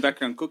Poppy's in the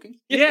background cooking.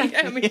 Yeah,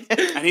 I mean,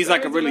 and he's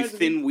like a really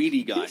thin,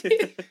 weedy guy.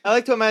 I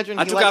like to imagine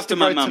I he took likes after to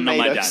my grow mum, not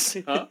my tomatoes.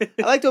 dad. Huh?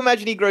 I like to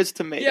imagine he grows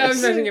tomatoes. Yeah, I'm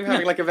imagining him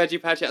having like a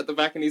veggie patch out the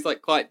back, and he's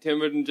like quite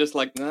timid and just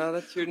like, no,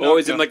 that's your.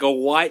 Always in like a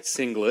white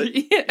singlet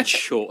and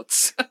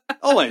shorts.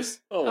 Always.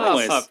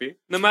 Puppy.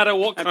 No matter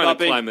what kind of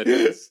climate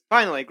it is.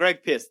 Finally,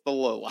 Greg Pierce, the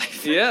low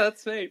life. Yeah,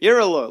 that's me. You're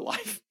a low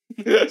life.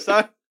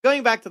 So,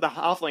 going back to the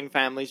halfling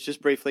families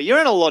just briefly, you're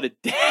in a lot of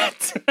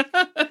debt.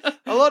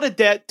 A lot of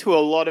debt to a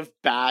lot of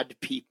bad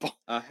people.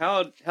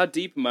 How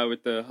deep am I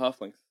with the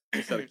halflings?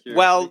 Just out of curiosity.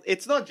 Well,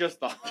 it's not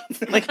just the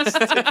halflings,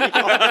 to be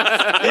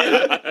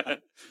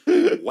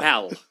honest.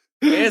 Well,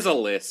 here's a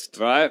list.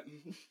 Right.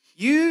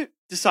 You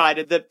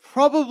decided that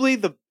probably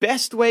the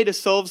best way to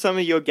solve some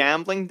of your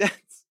gambling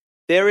debts,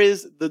 there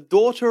is the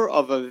daughter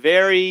of a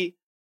very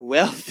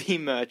wealthy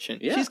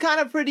merchant. Yeah. She's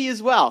kind of pretty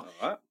as well.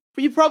 All right.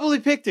 But you probably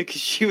picked her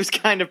because she was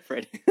kind of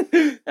pretty.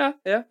 Yeah,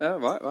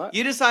 right.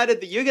 You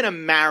decided that you're going to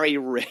marry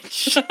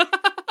rich.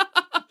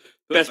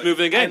 Best move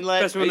in the game. And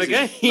let Best move in the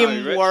game.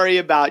 him worry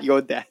about your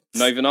debts.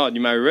 No, even not.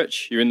 You marry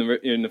rich. You're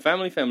in the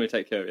family. Family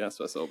take care of you. That's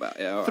what it's all about.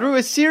 Yeah. All right. Through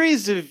a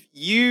series of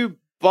you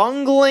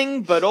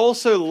bungling but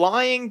also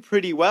lying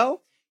pretty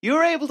well, you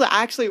were able to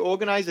actually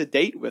organize a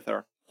date with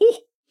her.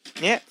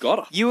 Yeah. Got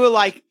her. You were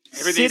like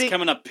Everything's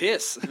coming up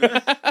piss.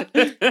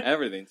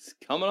 Everything's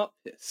coming up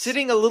piss.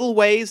 sitting a little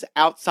ways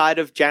outside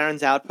of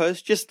Jaren's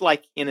outpost, just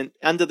like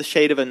under the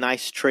shade of a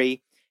nice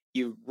tree.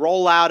 You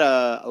roll out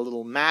a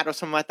little mat or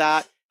something like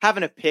that,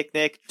 having a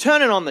picnic,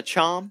 turning on the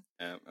charm.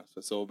 Yeah, that's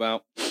what it's all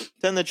about.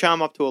 Turn the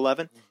charm up to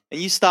 11,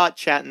 and you start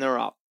chatting her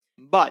up.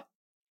 But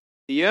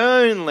the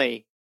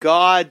only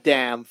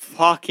goddamn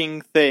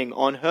fucking thing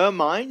on her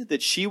mind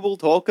that she will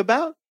talk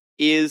about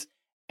is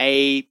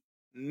a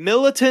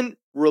militant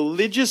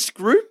religious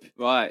group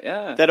Right,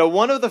 yeah. that are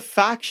one of the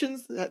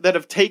factions that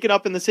have taken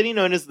up in the city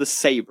known as the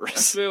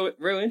Sabres. That's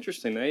real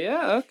interesting there.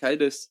 Yeah, okay.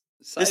 The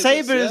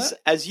Sabres,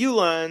 as you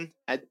learn,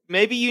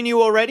 maybe you knew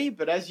already,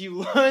 but as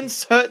you learn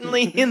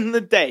certainly in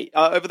the day,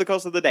 over the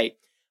course of the day,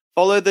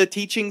 follow the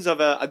teachings of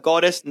a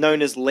goddess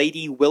known as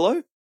Lady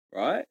Willow,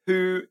 right?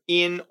 Who,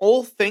 in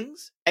all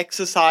things,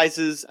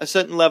 exercises a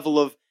certain level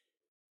of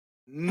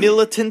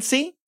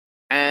militancy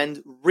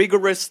and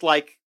rigorous,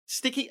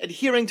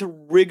 adhering to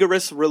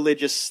rigorous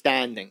religious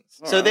standings.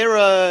 So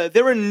right.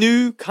 they're a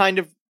new kind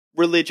of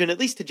religion, at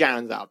least to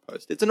Jaren's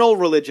outpost. It's an old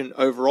religion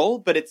overall,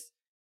 but it's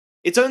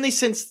only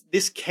since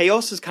this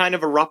chaos has kind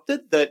of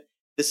erupted that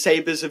the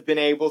Sabres have been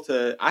able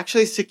to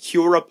actually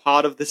secure a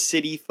part of the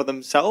city for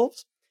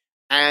themselves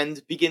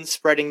and begin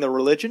spreading the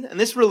religion. And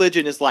this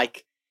religion is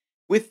like,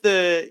 with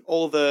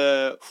all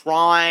the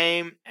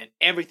crime and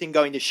everything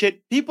going to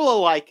shit, people are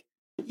like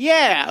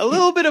Yeah, a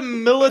little bit of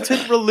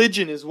militant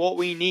religion is what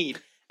we need.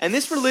 And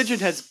this religion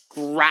has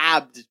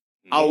grabbed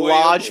a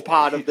large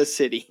part of the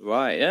city.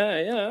 Right,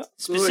 yeah.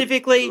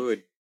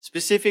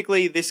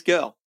 Specifically this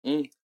girl,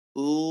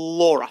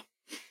 Laura.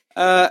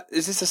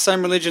 Is this the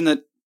same religion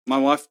that my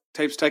wife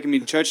keeps taking me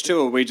to church to,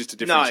 or are we just a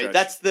different church? No,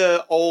 that's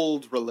the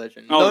old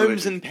religion.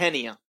 Gnomes and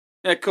Penia.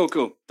 Yeah, cool.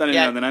 Don't even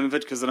know the name of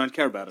it because I don't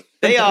care about it.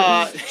 They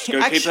are... Just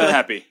go keep her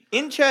happy.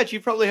 In church,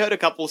 you've probably heard a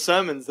couple of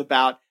sermons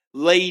about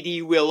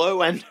Lady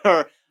Willow and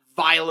her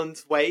violent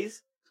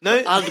ways.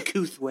 No,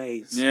 uncouth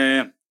ways.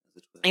 Yeah.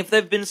 If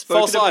they've been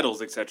spoken false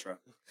idols, etc.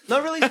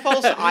 Not really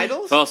false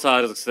idols. False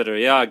idols, etc.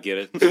 Yeah, I get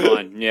it. It's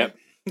fine. Yep.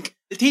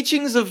 The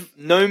teachings of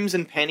Gnomes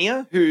and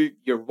Penia, who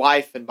your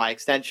wife and by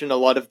extension a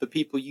lot of the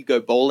people you go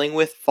bowling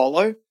with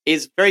follow,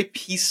 is very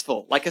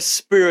peaceful, like a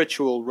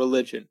spiritual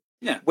religion.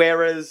 Yeah.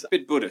 Whereas... A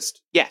bit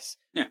Buddhist. Yes.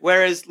 Yeah.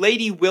 Whereas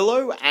Lady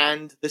Willow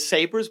and the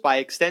Sabres, by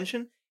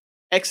extension,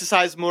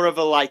 exercise more of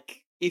a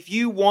like, if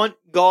you want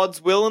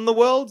God's will in the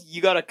world, you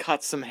gotta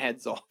cut some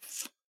heads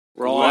off.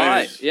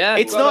 Right. Yeah.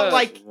 It's not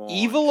like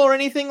evil or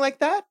anything like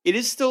that. It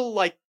is still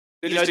like,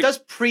 it does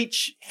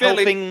preach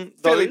helping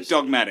fairly those.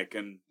 dogmatic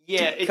and...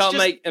 Yeah, it's can't just,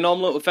 make an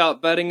omelette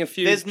without betting a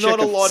few there's not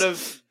a chickens. lot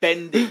of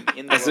bending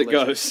in the as it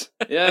religion. goes.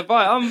 Yeah,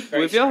 but I'm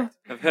with you.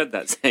 I've heard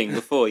that saying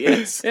before,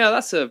 yes. Yeah,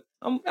 that's a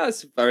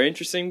very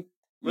interesting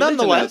religion,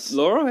 Nonetheless,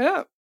 Laura,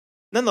 yeah.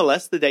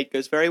 Nonetheless, the date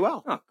goes very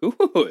well. Oh,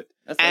 good.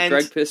 That's like And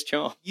Greg Piss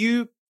charm.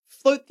 You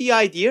float the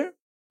idea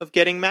of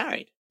getting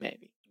married,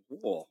 maybe.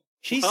 Whoa.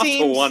 She After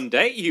seems... one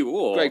date, you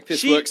wore. Greg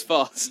Piss She- works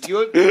fast. You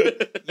are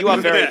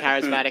very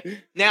charismatic.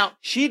 Now,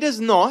 she does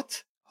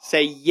not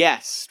say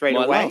yes straight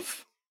My away,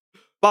 love.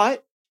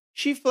 but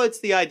she floats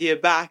the idea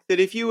back that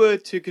if you were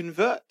to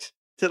convert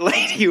to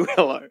Lady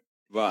Willow,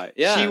 Right,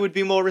 yeah. she would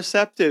be more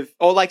receptive.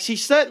 Or like she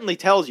certainly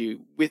tells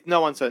you with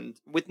no uncertain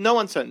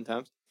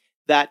terms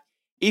that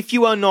if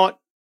you are not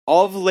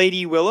of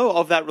Lady Willow,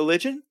 of that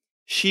religion,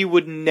 she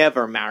would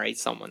never marry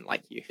someone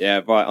like you.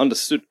 Yeah, right,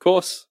 understood.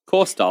 Course,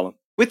 darling.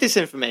 With this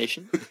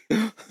information,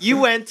 you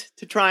went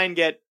to try and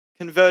get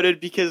converted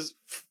because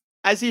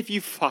as if you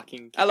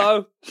fucking care.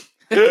 Hello.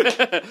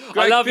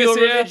 I love your Piss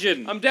here.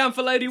 religion. I'm down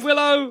for Lady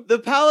Willow. The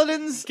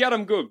paladins... Get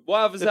 'em good.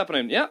 Whatever's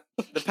happening, yeah.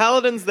 The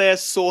paladins there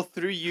saw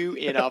through you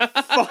in a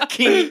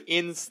fucking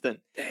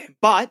instant.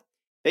 But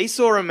they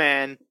saw a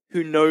man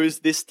who knows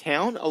this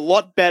town a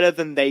lot better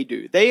than they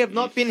do. They have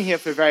not been here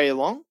for very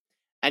long,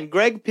 and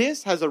Greg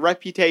Pierce has a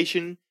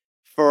reputation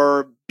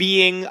for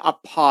being a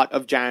part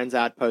of Jaren's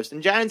Outpost.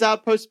 And Jaren's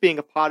Outpost being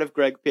a part of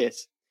Greg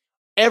Pierce.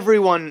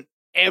 Everyone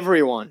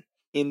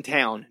in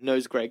town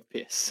knows Greg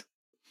Pierce.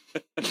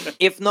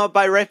 If not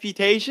by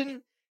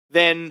reputation,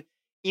 then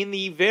in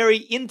the very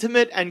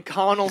intimate and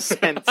carnal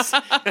sense,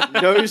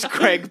 knows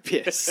Greg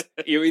Pierce.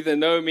 You either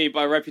know me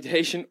by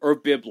reputation or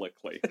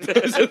biblically.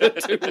 Those are the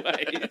two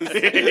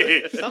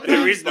ways.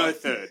 There is no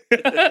third.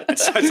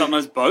 So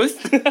sometimes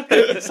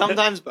both?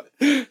 Sometimes both.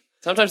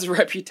 Sometimes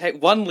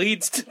one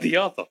leads to the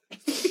other.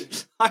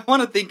 I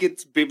want to think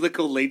it's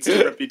biblical leads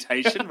to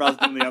reputation rather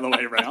than the other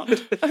way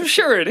around. I'm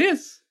sure it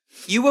is.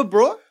 You were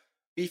brought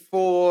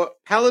before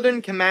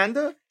Paladin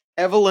Commander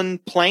Evelyn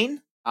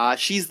Plain.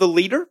 She's the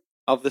leader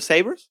of the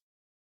Sabres,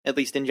 at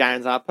least in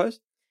Jaren's Outpost.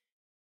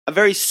 A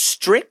very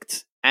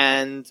strict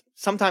and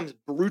sometimes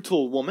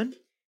brutal woman.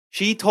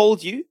 She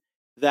told you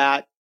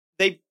that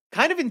they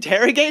kind of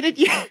interrogated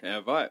you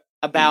Yeah, right.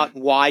 about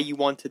why you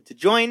wanted to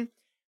join.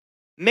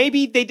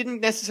 Maybe they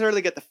didn't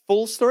necessarily get the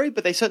full story,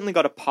 but they certainly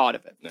got a part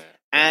of it. Nah.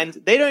 And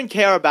they don't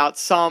care about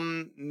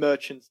some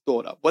merchant's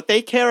daughter. What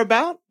they care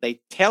about,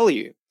 they tell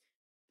you,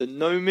 the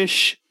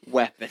gnomish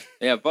weapon.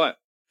 Yeah, but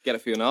get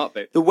it for you in a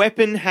heartbeat. The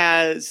weapon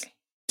has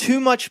too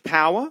much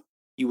power,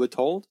 you were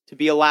told, to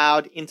be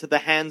allowed into the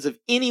hands of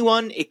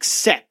anyone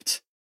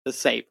except the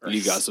Sabres.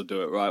 You guys will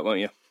do it right, won't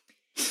you?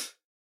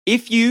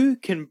 If you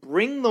can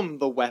bring them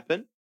the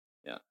weapon,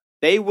 yeah,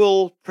 they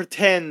will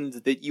pretend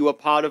that you are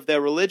part of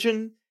their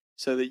religion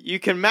so that you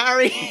can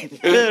marry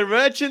the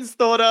merchant's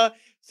daughter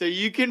so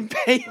you can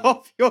pay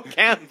off your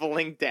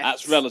gambling debts.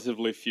 That's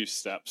relatively few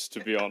steps,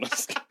 to be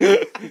honest.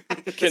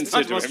 It's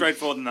much more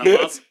straightforward than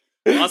that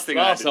last thing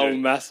I had to old do.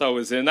 mess I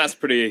was in, that's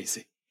pretty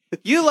easy.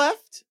 You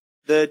left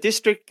the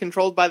district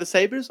controlled by the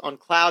Sabres on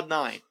Cloud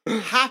 9.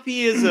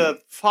 Happy as a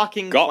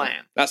fucking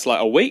clam. That's like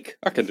a week.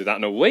 I can do that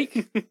in a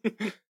week.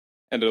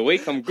 End of the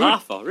week, I'm good.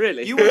 Half,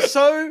 really. You were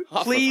so Half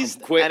of pleased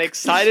them quick. and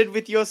excited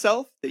with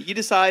yourself that you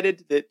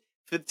decided that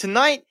for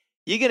tonight,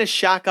 you're going to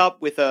shack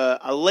up with a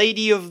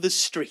lady of the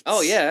streets.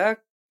 Oh, yeah.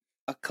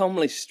 A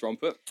comely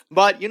strumpet.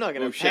 But you're not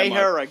going to pay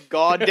her a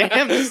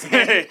goddamn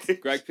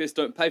cent. Greg Pierce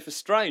don't pay for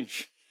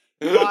strange.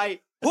 By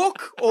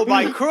hook or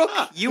by crook,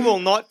 you will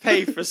not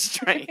pay for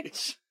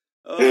strange.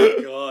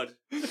 Oh, God.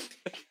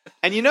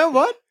 And you know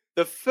what?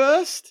 The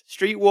first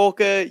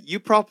streetwalker you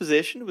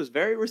propositioned was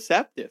very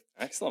receptive.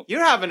 Excellent.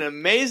 You're having an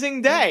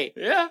amazing day.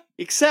 Yeah.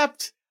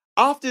 Except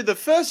after the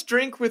first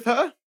drink with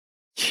her,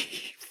 you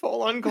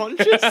fall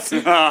unconscious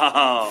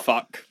Oh.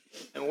 Fuck.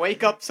 and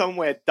wake up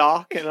somewhere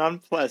dark and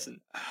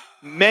unpleasant.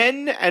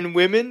 Men and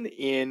women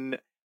in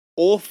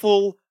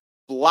awful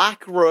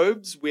black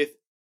robes with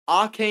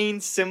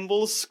arcane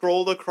symbols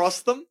scrolled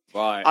across them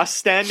Right. are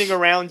standing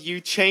around you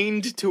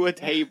chained to a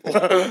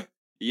table.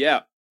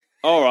 Yeah.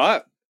 All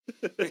right.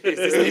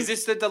 Is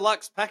this the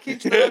deluxe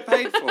package that I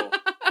paid for?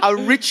 A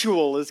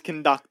ritual is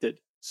conducted.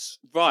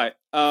 Right.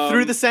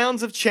 Through the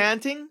sounds of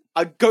chanting,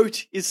 a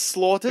goat is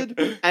slaughtered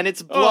and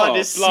its blood Oh,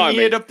 is blimey.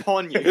 smeared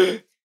upon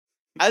you.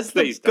 As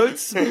the Please don't.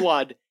 goat's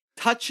blood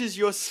touches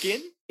your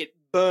skin, it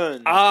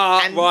burns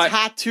and right.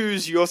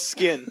 tattoos your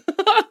skin.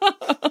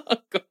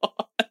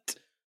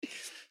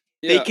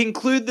 Yeah. They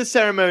conclude the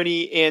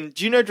ceremony in...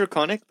 Do you know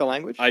Draconic, the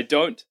language? I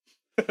don't.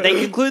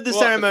 They conclude the What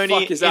ceremony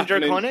fuck is in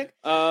happening? Draconic.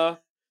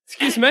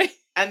 Excuse me?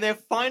 And their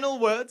final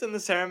words in the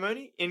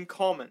ceremony in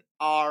common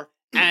are,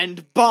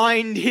 and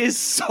bind his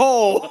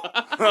soul.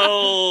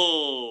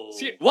 Oh.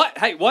 What?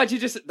 Hey, why'd you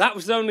just... That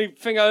was the only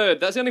thing I heard.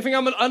 That's the only thing I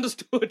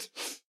understood.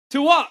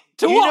 To what?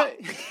 To You what?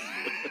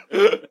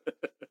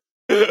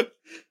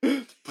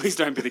 Please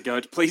don't be the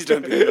goat. Please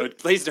don't be the goat.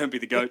 Please don't be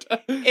the goat.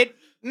 It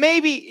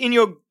maybe in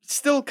your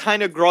still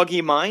kind of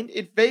groggy mind,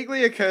 it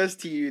vaguely occurs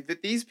to you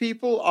that these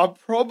people are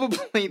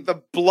probably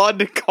the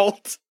blood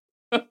cult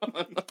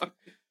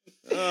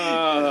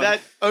that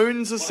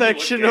owns a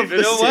section of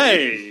the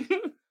city.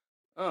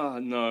 Oh,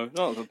 no.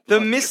 Not the The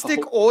blood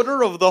Mystic cult.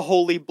 Order of the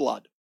Holy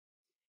Blood.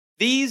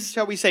 These,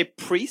 shall we say,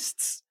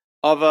 priests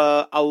of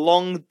a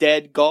long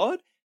dead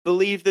god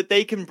believe that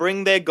they can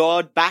bring their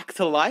god back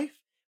to life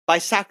by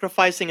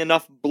sacrificing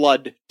enough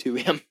blood to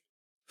him.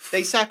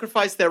 They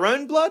sacrifice their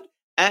own blood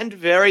and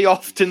very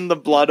often the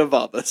blood of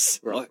others.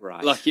 Right.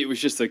 Like it was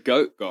just a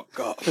goat got.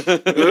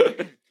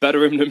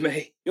 Better him than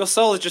me. Your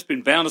soul has just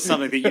been bound to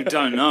something that you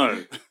don't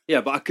know.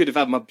 Yeah, but I could have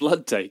had my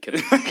blood taken.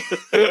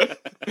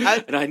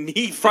 And I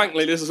need...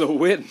 Frankly, this is a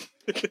win.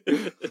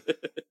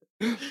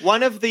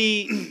 One of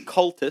the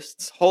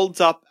cultists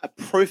holds up a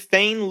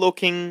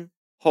profane-looking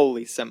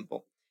holy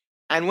symbol.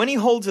 And when he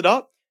holds it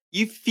up,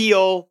 you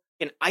feel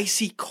an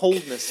icy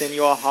coldness in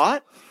your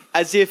heart,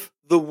 as if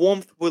the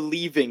warmth were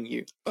leaving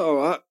you. All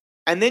right.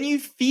 And then you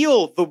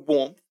feel the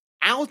warmth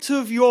out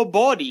of your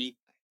body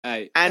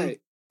and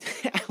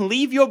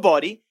leave your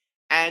body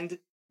and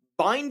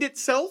bind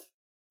itself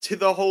to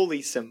the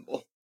holy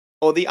symbol.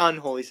 Or the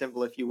unholy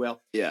symbol, if you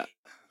will. Yeah.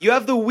 You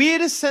have the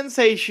weirdest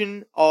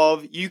sensation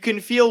of you can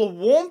feel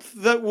warmth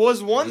that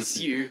was once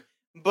you,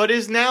 but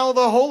is now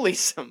the holy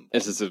symbol.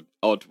 This is an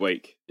odd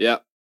week. Yeah.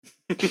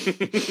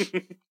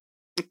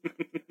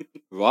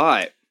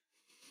 Right.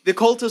 The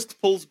cultist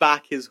pulls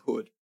back his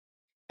hood,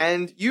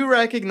 and you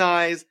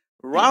recognize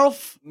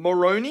Ralph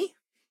Moroni.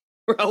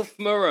 Ralph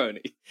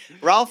Moroni.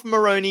 Ralph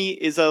Moroni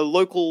is a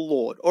local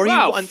lord, or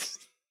Ralph. he once.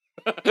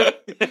 I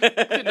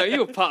didn't know you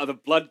were part of the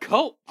blood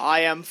cult.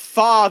 I am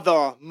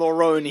Father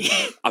Moroni.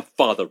 I'm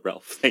Father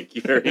Ralph. Thank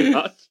you very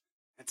much.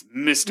 That's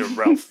Mr.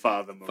 Ralph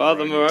Father Moroni.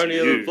 Father Moroni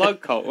of the blood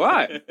cult.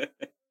 Right.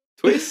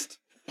 Twist.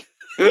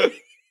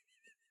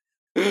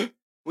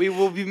 We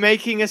will be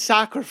making a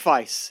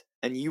sacrifice,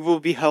 and you will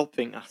be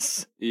helping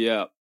us.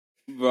 Yeah.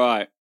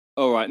 Right.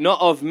 All right.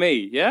 Not of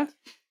me, yeah?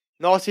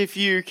 Not if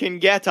you can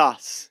get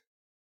us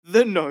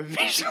the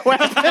gnomish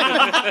weapon.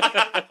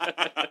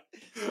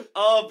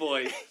 Oh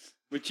boy.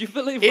 Would you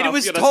believe It Ralph,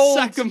 was you're told-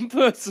 the second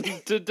person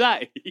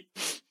today?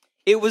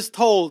 It was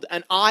told,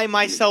 and I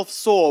myself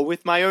saw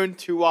with my own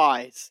two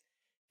eyes,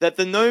 that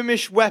the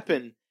gnomish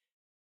weapon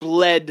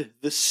bled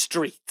the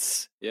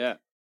streets. Yeah.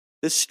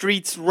 The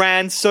streets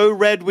ran so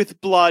red with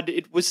blood,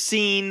 it was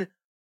seen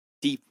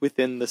deep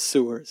within the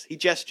sewers. He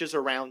gestures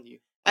around you.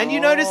 And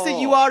you notice that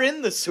you are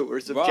in the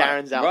sewers of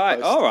Jaren's outpost.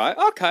 Right. All right.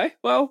 Okay.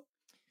 Well,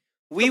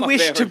 We got my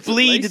wish to bearings at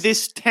bleed least.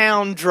 this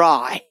town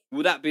dry.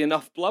 would that be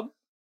enough blood?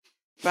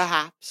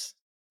 Perhaps.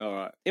 All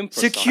right. Imprecise.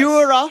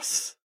 Secure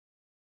us,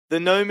 the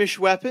gnomish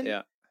weapon,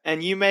 Yeah.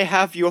 and you may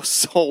have your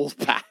soul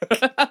back.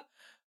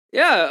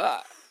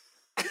 Yeah.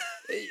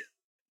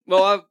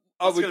 Well, I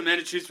What's would going to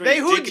manage to choose for They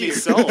your hood dignity you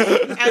soul?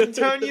 and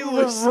turn you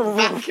loose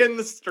back in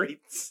the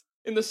streets.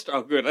 in the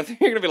oh good. I think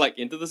you're gonna be like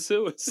into the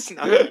sewers.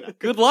 No.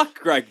 Good luck,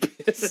 Greg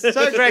Pierce.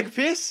 So, Greg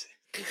Pierce,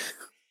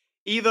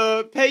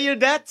 either pay your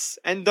debts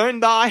and don't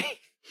die,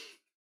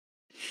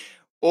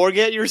 or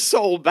get your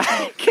soul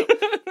back.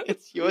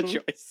 It's your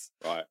choice.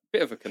 Right.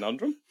 Bit of a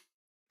conundrum.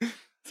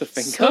 It's a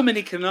thinker. So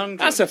many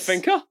conundrums. That's a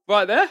thinker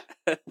right there.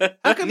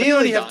 How come you Nearly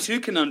only done. have 2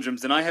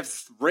 conundrums and I have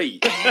 3?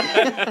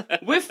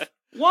 With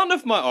one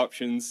of my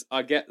options,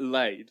 I get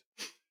laid.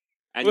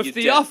 And With you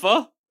the did-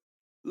 other,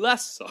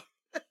 less so.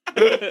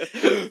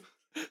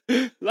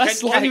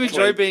 Less Can you likely.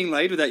 enjoy being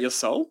laid without your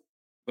soul?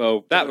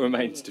 Well, that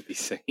remains to be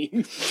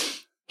seen.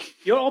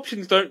 Your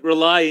options don't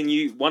rely on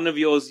you. One of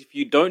yours, if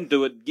you don't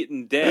do it,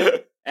 getting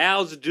dead.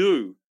 Ours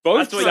do.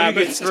 Both That's why you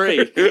get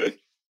Sabbaths 3.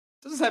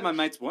 Doesn't say my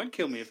mates won't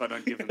kill me if I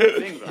don't give them the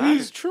thing, though.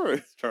 That's true.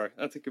 That's true.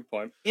 That's a good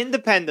point.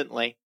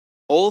 Independently,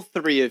 all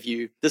three of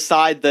you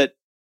decide that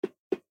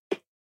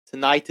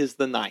tonight is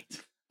the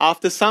night.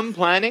 After some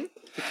planning,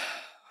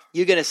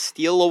 you're going to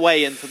steal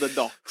away into the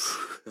docks.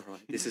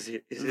 Right, this is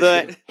it. This is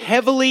The it.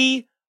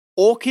 heavily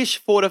orcish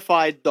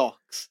fortified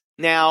docks.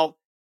 Now,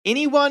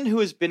 anyone who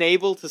has been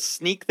able to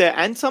sneak their,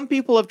 and some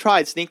people have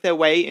tried, sneak their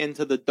way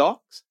into the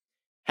docks,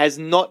 has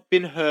not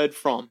been heard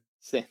from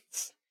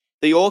since.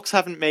 The orcs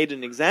haven't made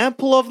an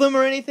example of them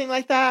or anything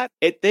like that.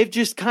 They've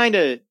just kind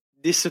of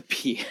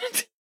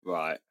disappeared.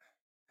 Right.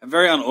 And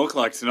very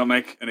un-orc-like to not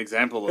make an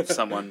example of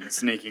someone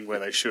sneaking where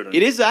they shouldn't.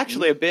 It is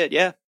actually a bit,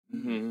 yeah.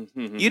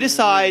 You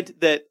decide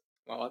that...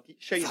 Well, I'll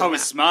show you If the I was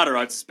map. smarter,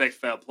 I'd suspect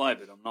foul play,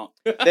 but I'm not.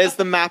 There's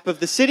the map of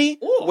the city,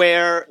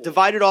 where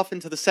divided off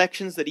into the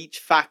sections that each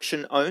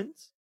faction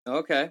owns.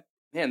 Okay.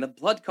 Man, the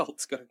blood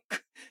cult's got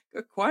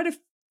quite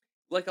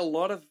a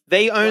lot of...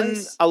 They own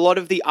place. a lot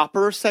of the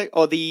upper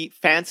or the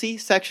fancy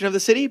section of the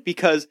city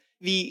because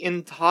the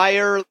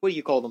entire, what do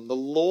you call them? The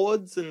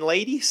lords and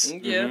ladies?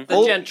 Yeah,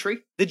 the gentry.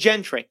 The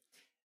gentry.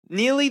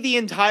 Nearly the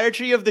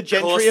entirety of the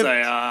Of course gentry of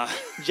they are.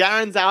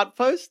 Jaren's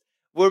outpost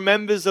were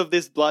members of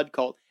this blood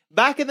cult.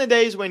 Back in the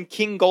days when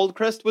King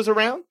Goldcrest was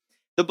around,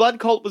 the blood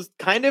cult was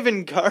kind of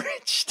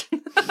encouraged.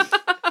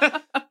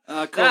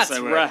 Of course they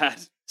were. Rad.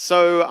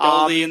 So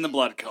Goldie in the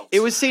blood cult. it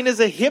was seen as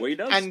a hip Sweet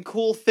as. and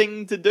cool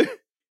thing to do.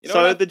 You know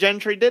So what? the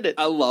gentry did it.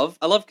 I love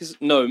because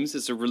gnomes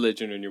is a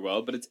religion in your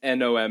world, but it's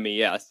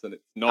Nomes and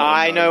it's not.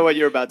 I know what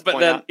you're about to But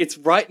point then out. it's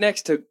right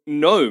next to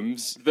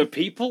gnomes, the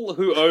people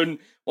who own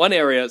one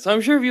area. So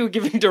I'm sure if you were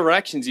giving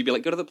directions, you'd be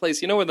like, go to the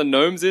place. You know where the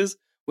gnomes is?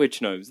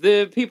 Which gnomes?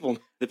 The people.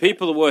 The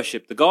people who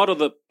worship the god or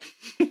the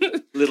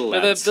little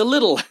lads? The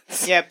little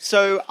lads. Yep,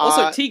 so...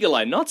 Also,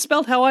 Tigalai, not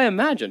spelled how I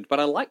imagined,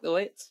 but I like the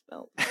way it's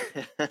spelled.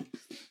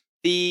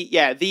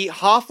 The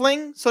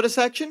halfling sort of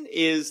section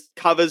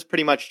covers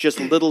pretty much just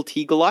Little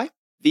Tigalai.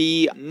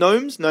 The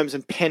gnomes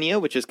and Penia,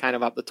 which is kind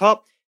of up the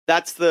top,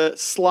 that's the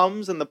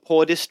slums and the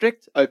poor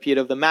district, opiate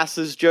of the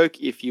masses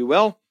joke, if you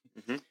will.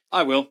 Mm-hmm.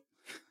 I will.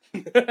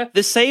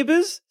 The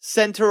sabers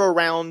center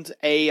around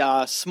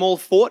a small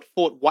Fort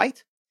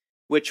White,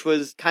 which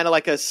was kind of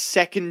like a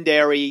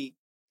secondary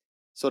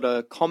sort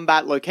of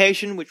combat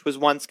location, which was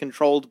once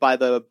controlled by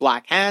the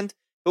Black Hand.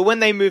 But when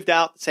they moved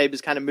out, the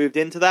sabers kind of moved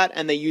into that,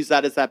 and they used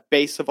that as that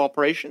base of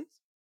operations.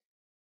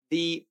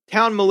 The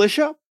town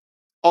militia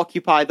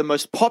occupy the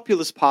most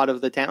populous part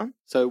of the town,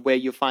 so where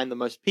you find the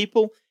most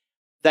people.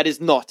 That is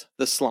not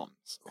the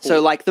slums. Cool.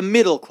 So like the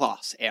middle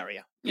class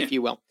area, if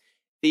you will.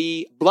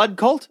 The blood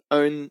cult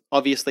own,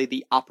 obviously,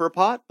 the upper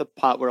part, the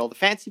part where all the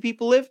fancy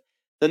people live.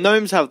 The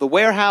gnomes have the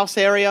warehouse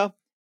area,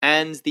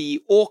 and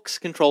the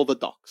orcs control the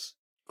docks.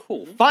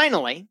 Cool.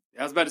 Finally...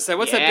 I was about to say,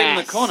 what's that bit in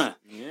the corner?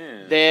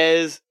 Yeah.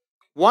 There's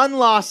one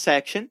last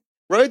section.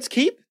 Rhodes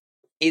Keep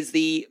is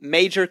the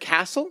major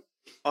castle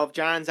of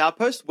Jaren's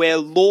outpost, where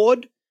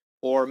Lord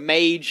or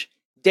Mage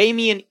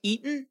Damien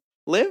Eaton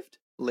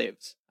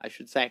lives, I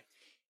should say.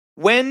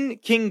 When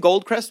King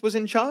Goldcrest was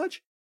in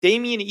charge,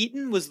 Damien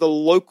Eaton was the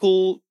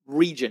local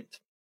regent,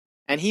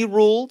 and he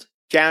ruled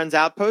Jaren's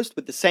outpost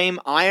with the same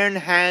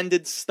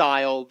iron-handed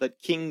style that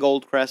King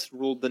Goldcrest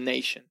ruled the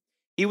nation.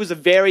 He was a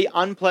very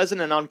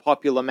unpleasant and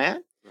unpopular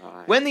man.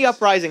 Right. When the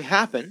uprising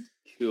happened,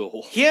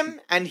 Cool.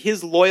 him and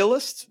his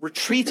loyalists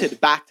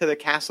retreated back to the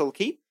castle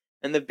keep,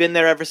 and they've been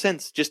there ever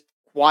since, just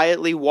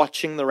quietly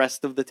watching the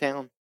rest of the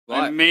town.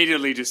 I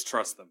immediately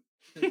distrust them.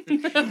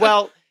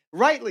 Well,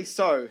 rightly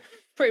so.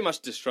 Pretty much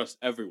distrust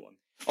everyone.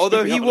 Although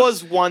To be he honest.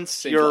 was once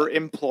Seems your like-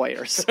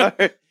 employer, so...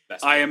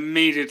 I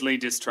immediately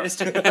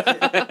distrust him.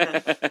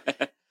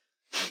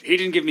 He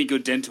didn't give me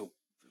good dental.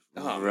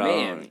 Oh, Right.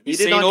 man. He You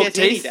did seen not all get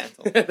any teeth?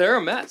 dental. They're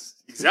a mess.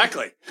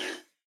 Exactly.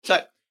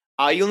 So,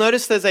 you'll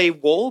notice there's a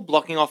wall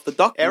blocking off the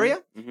dock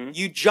area. Mhm.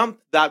 You jump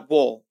that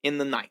wall in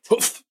the night.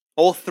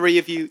 All three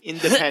of you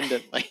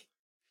independently.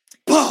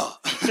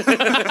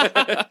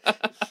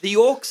 The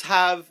orcs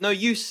have no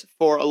use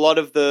for a lot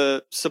of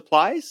the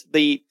supplies,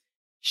 the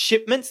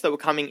shipments that were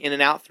coming in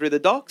and out through the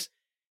docks.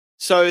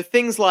 So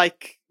things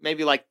like,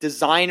 maybe like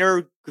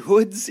designer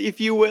goods,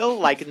 if you will,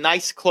 like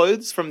nice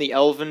clothes from the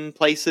elven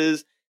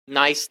places,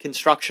 nice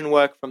construction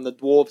work from the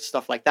dwarves,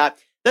 stuff like that.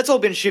 That's all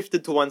been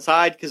shifted to one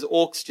side because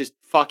orcs just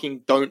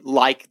fucking don't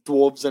like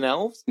dwarves and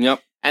elves.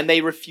 Yep. And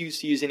they refuse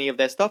to use any of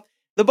their stuff.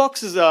 The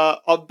boxes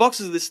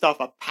of this stuff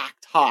are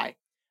packed high.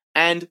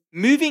 And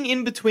moving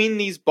in between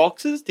these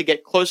boxes to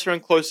get closer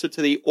and closer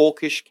to the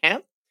orcish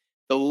camp,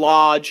 the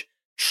large,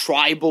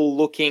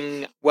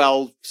 tribal-looking,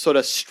 well, sort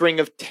of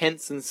string of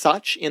tents and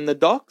such in the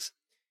docks,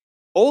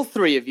 all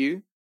three of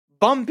you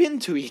bump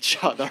into each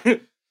other.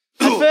 At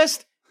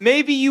first,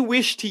 maybe you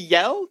wish to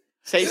yell,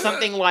 say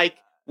something like,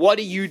 "What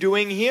are you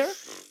doing here?"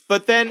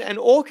 But then an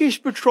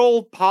orcish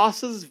patrol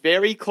passes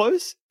very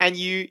close, and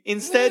you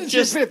instead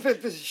just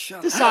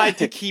decide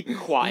to keep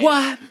quiet.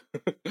 What?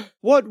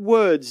 What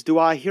words do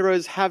our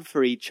heroes have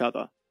for each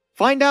other?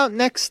 Find out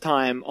next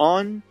time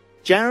on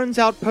Jaren's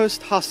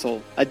Outpost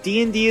Hustle, a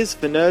D&D's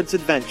for Nerds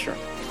adventure.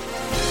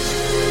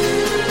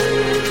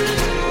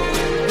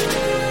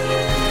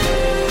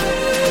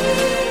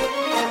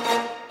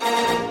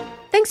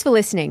 Thanks for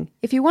listening.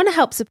 If you want to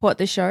help support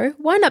the show,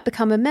 why not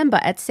become a member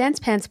at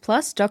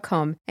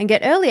sanspantsplus.com and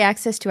get early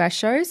access to our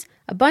shows,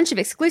 a bunch of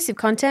exclusive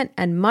content,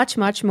 and much,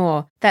 much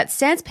more. That's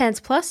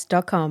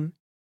sanspantsplus.com.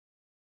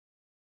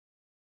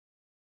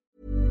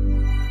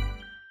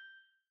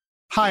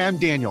 Hi, I'm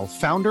Daniel,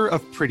 founder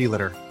of Pretty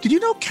Litter. Did you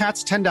know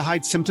cats tend to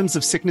hide symptoms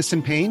of sickness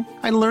and pain?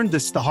 I learned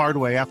this the hard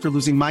way after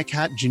losing my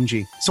cat,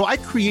 Gingy. So I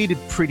created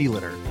Pretty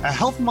Litter, a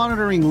health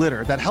monitoring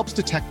litter that helps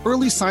detect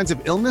early signs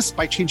of illness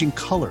by changing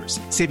colors,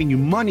 saving you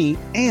money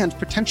and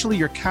potentially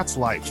your cat's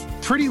life.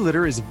 Pretty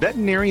Litter is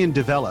veterinarian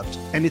developed,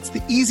 and it's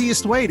the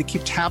easiest way to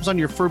keep tabs on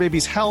your fur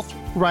baby's health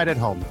right at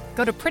home.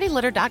 Go to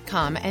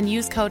prettylitter.com and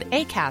use code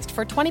ACAST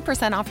for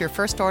 20% off your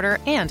first order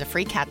and a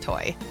free cat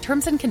toy.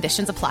 Terms and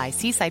conditions apply.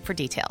 See site for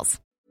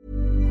details.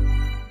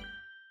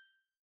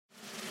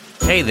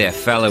 Hey there,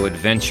 fellow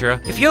adventurer.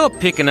 If you're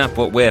picking up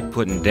what we're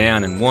putting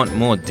down and want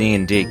more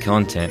D&D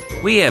content,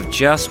 we have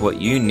just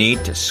what you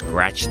need to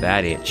scratch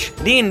that itch.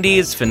 D&D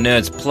is for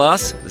Nerds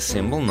Plus, the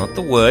symbol, not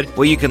the word,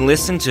 where you can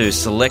listen to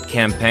select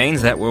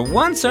campaigns that were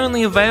once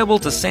only available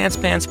to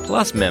Sanspants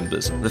Plus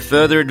members. The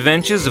further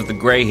adventures of the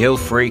Grey Hill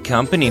Free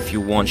Company if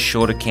you want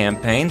shorter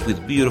campaigns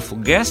with beautiful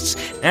guests,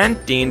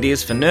 and D&D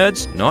is for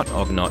Nerds, not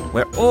Ognot,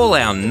 where all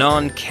our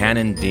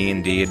non-canon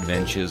D&D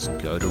adventures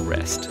go to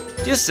rest.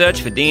 Just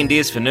search for D&D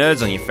is for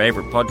Nerds on your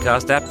favorite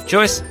podcast app of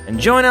choice and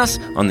join us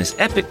on this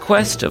epic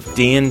quest of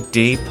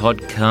D&D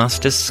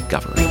podcast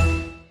discovery.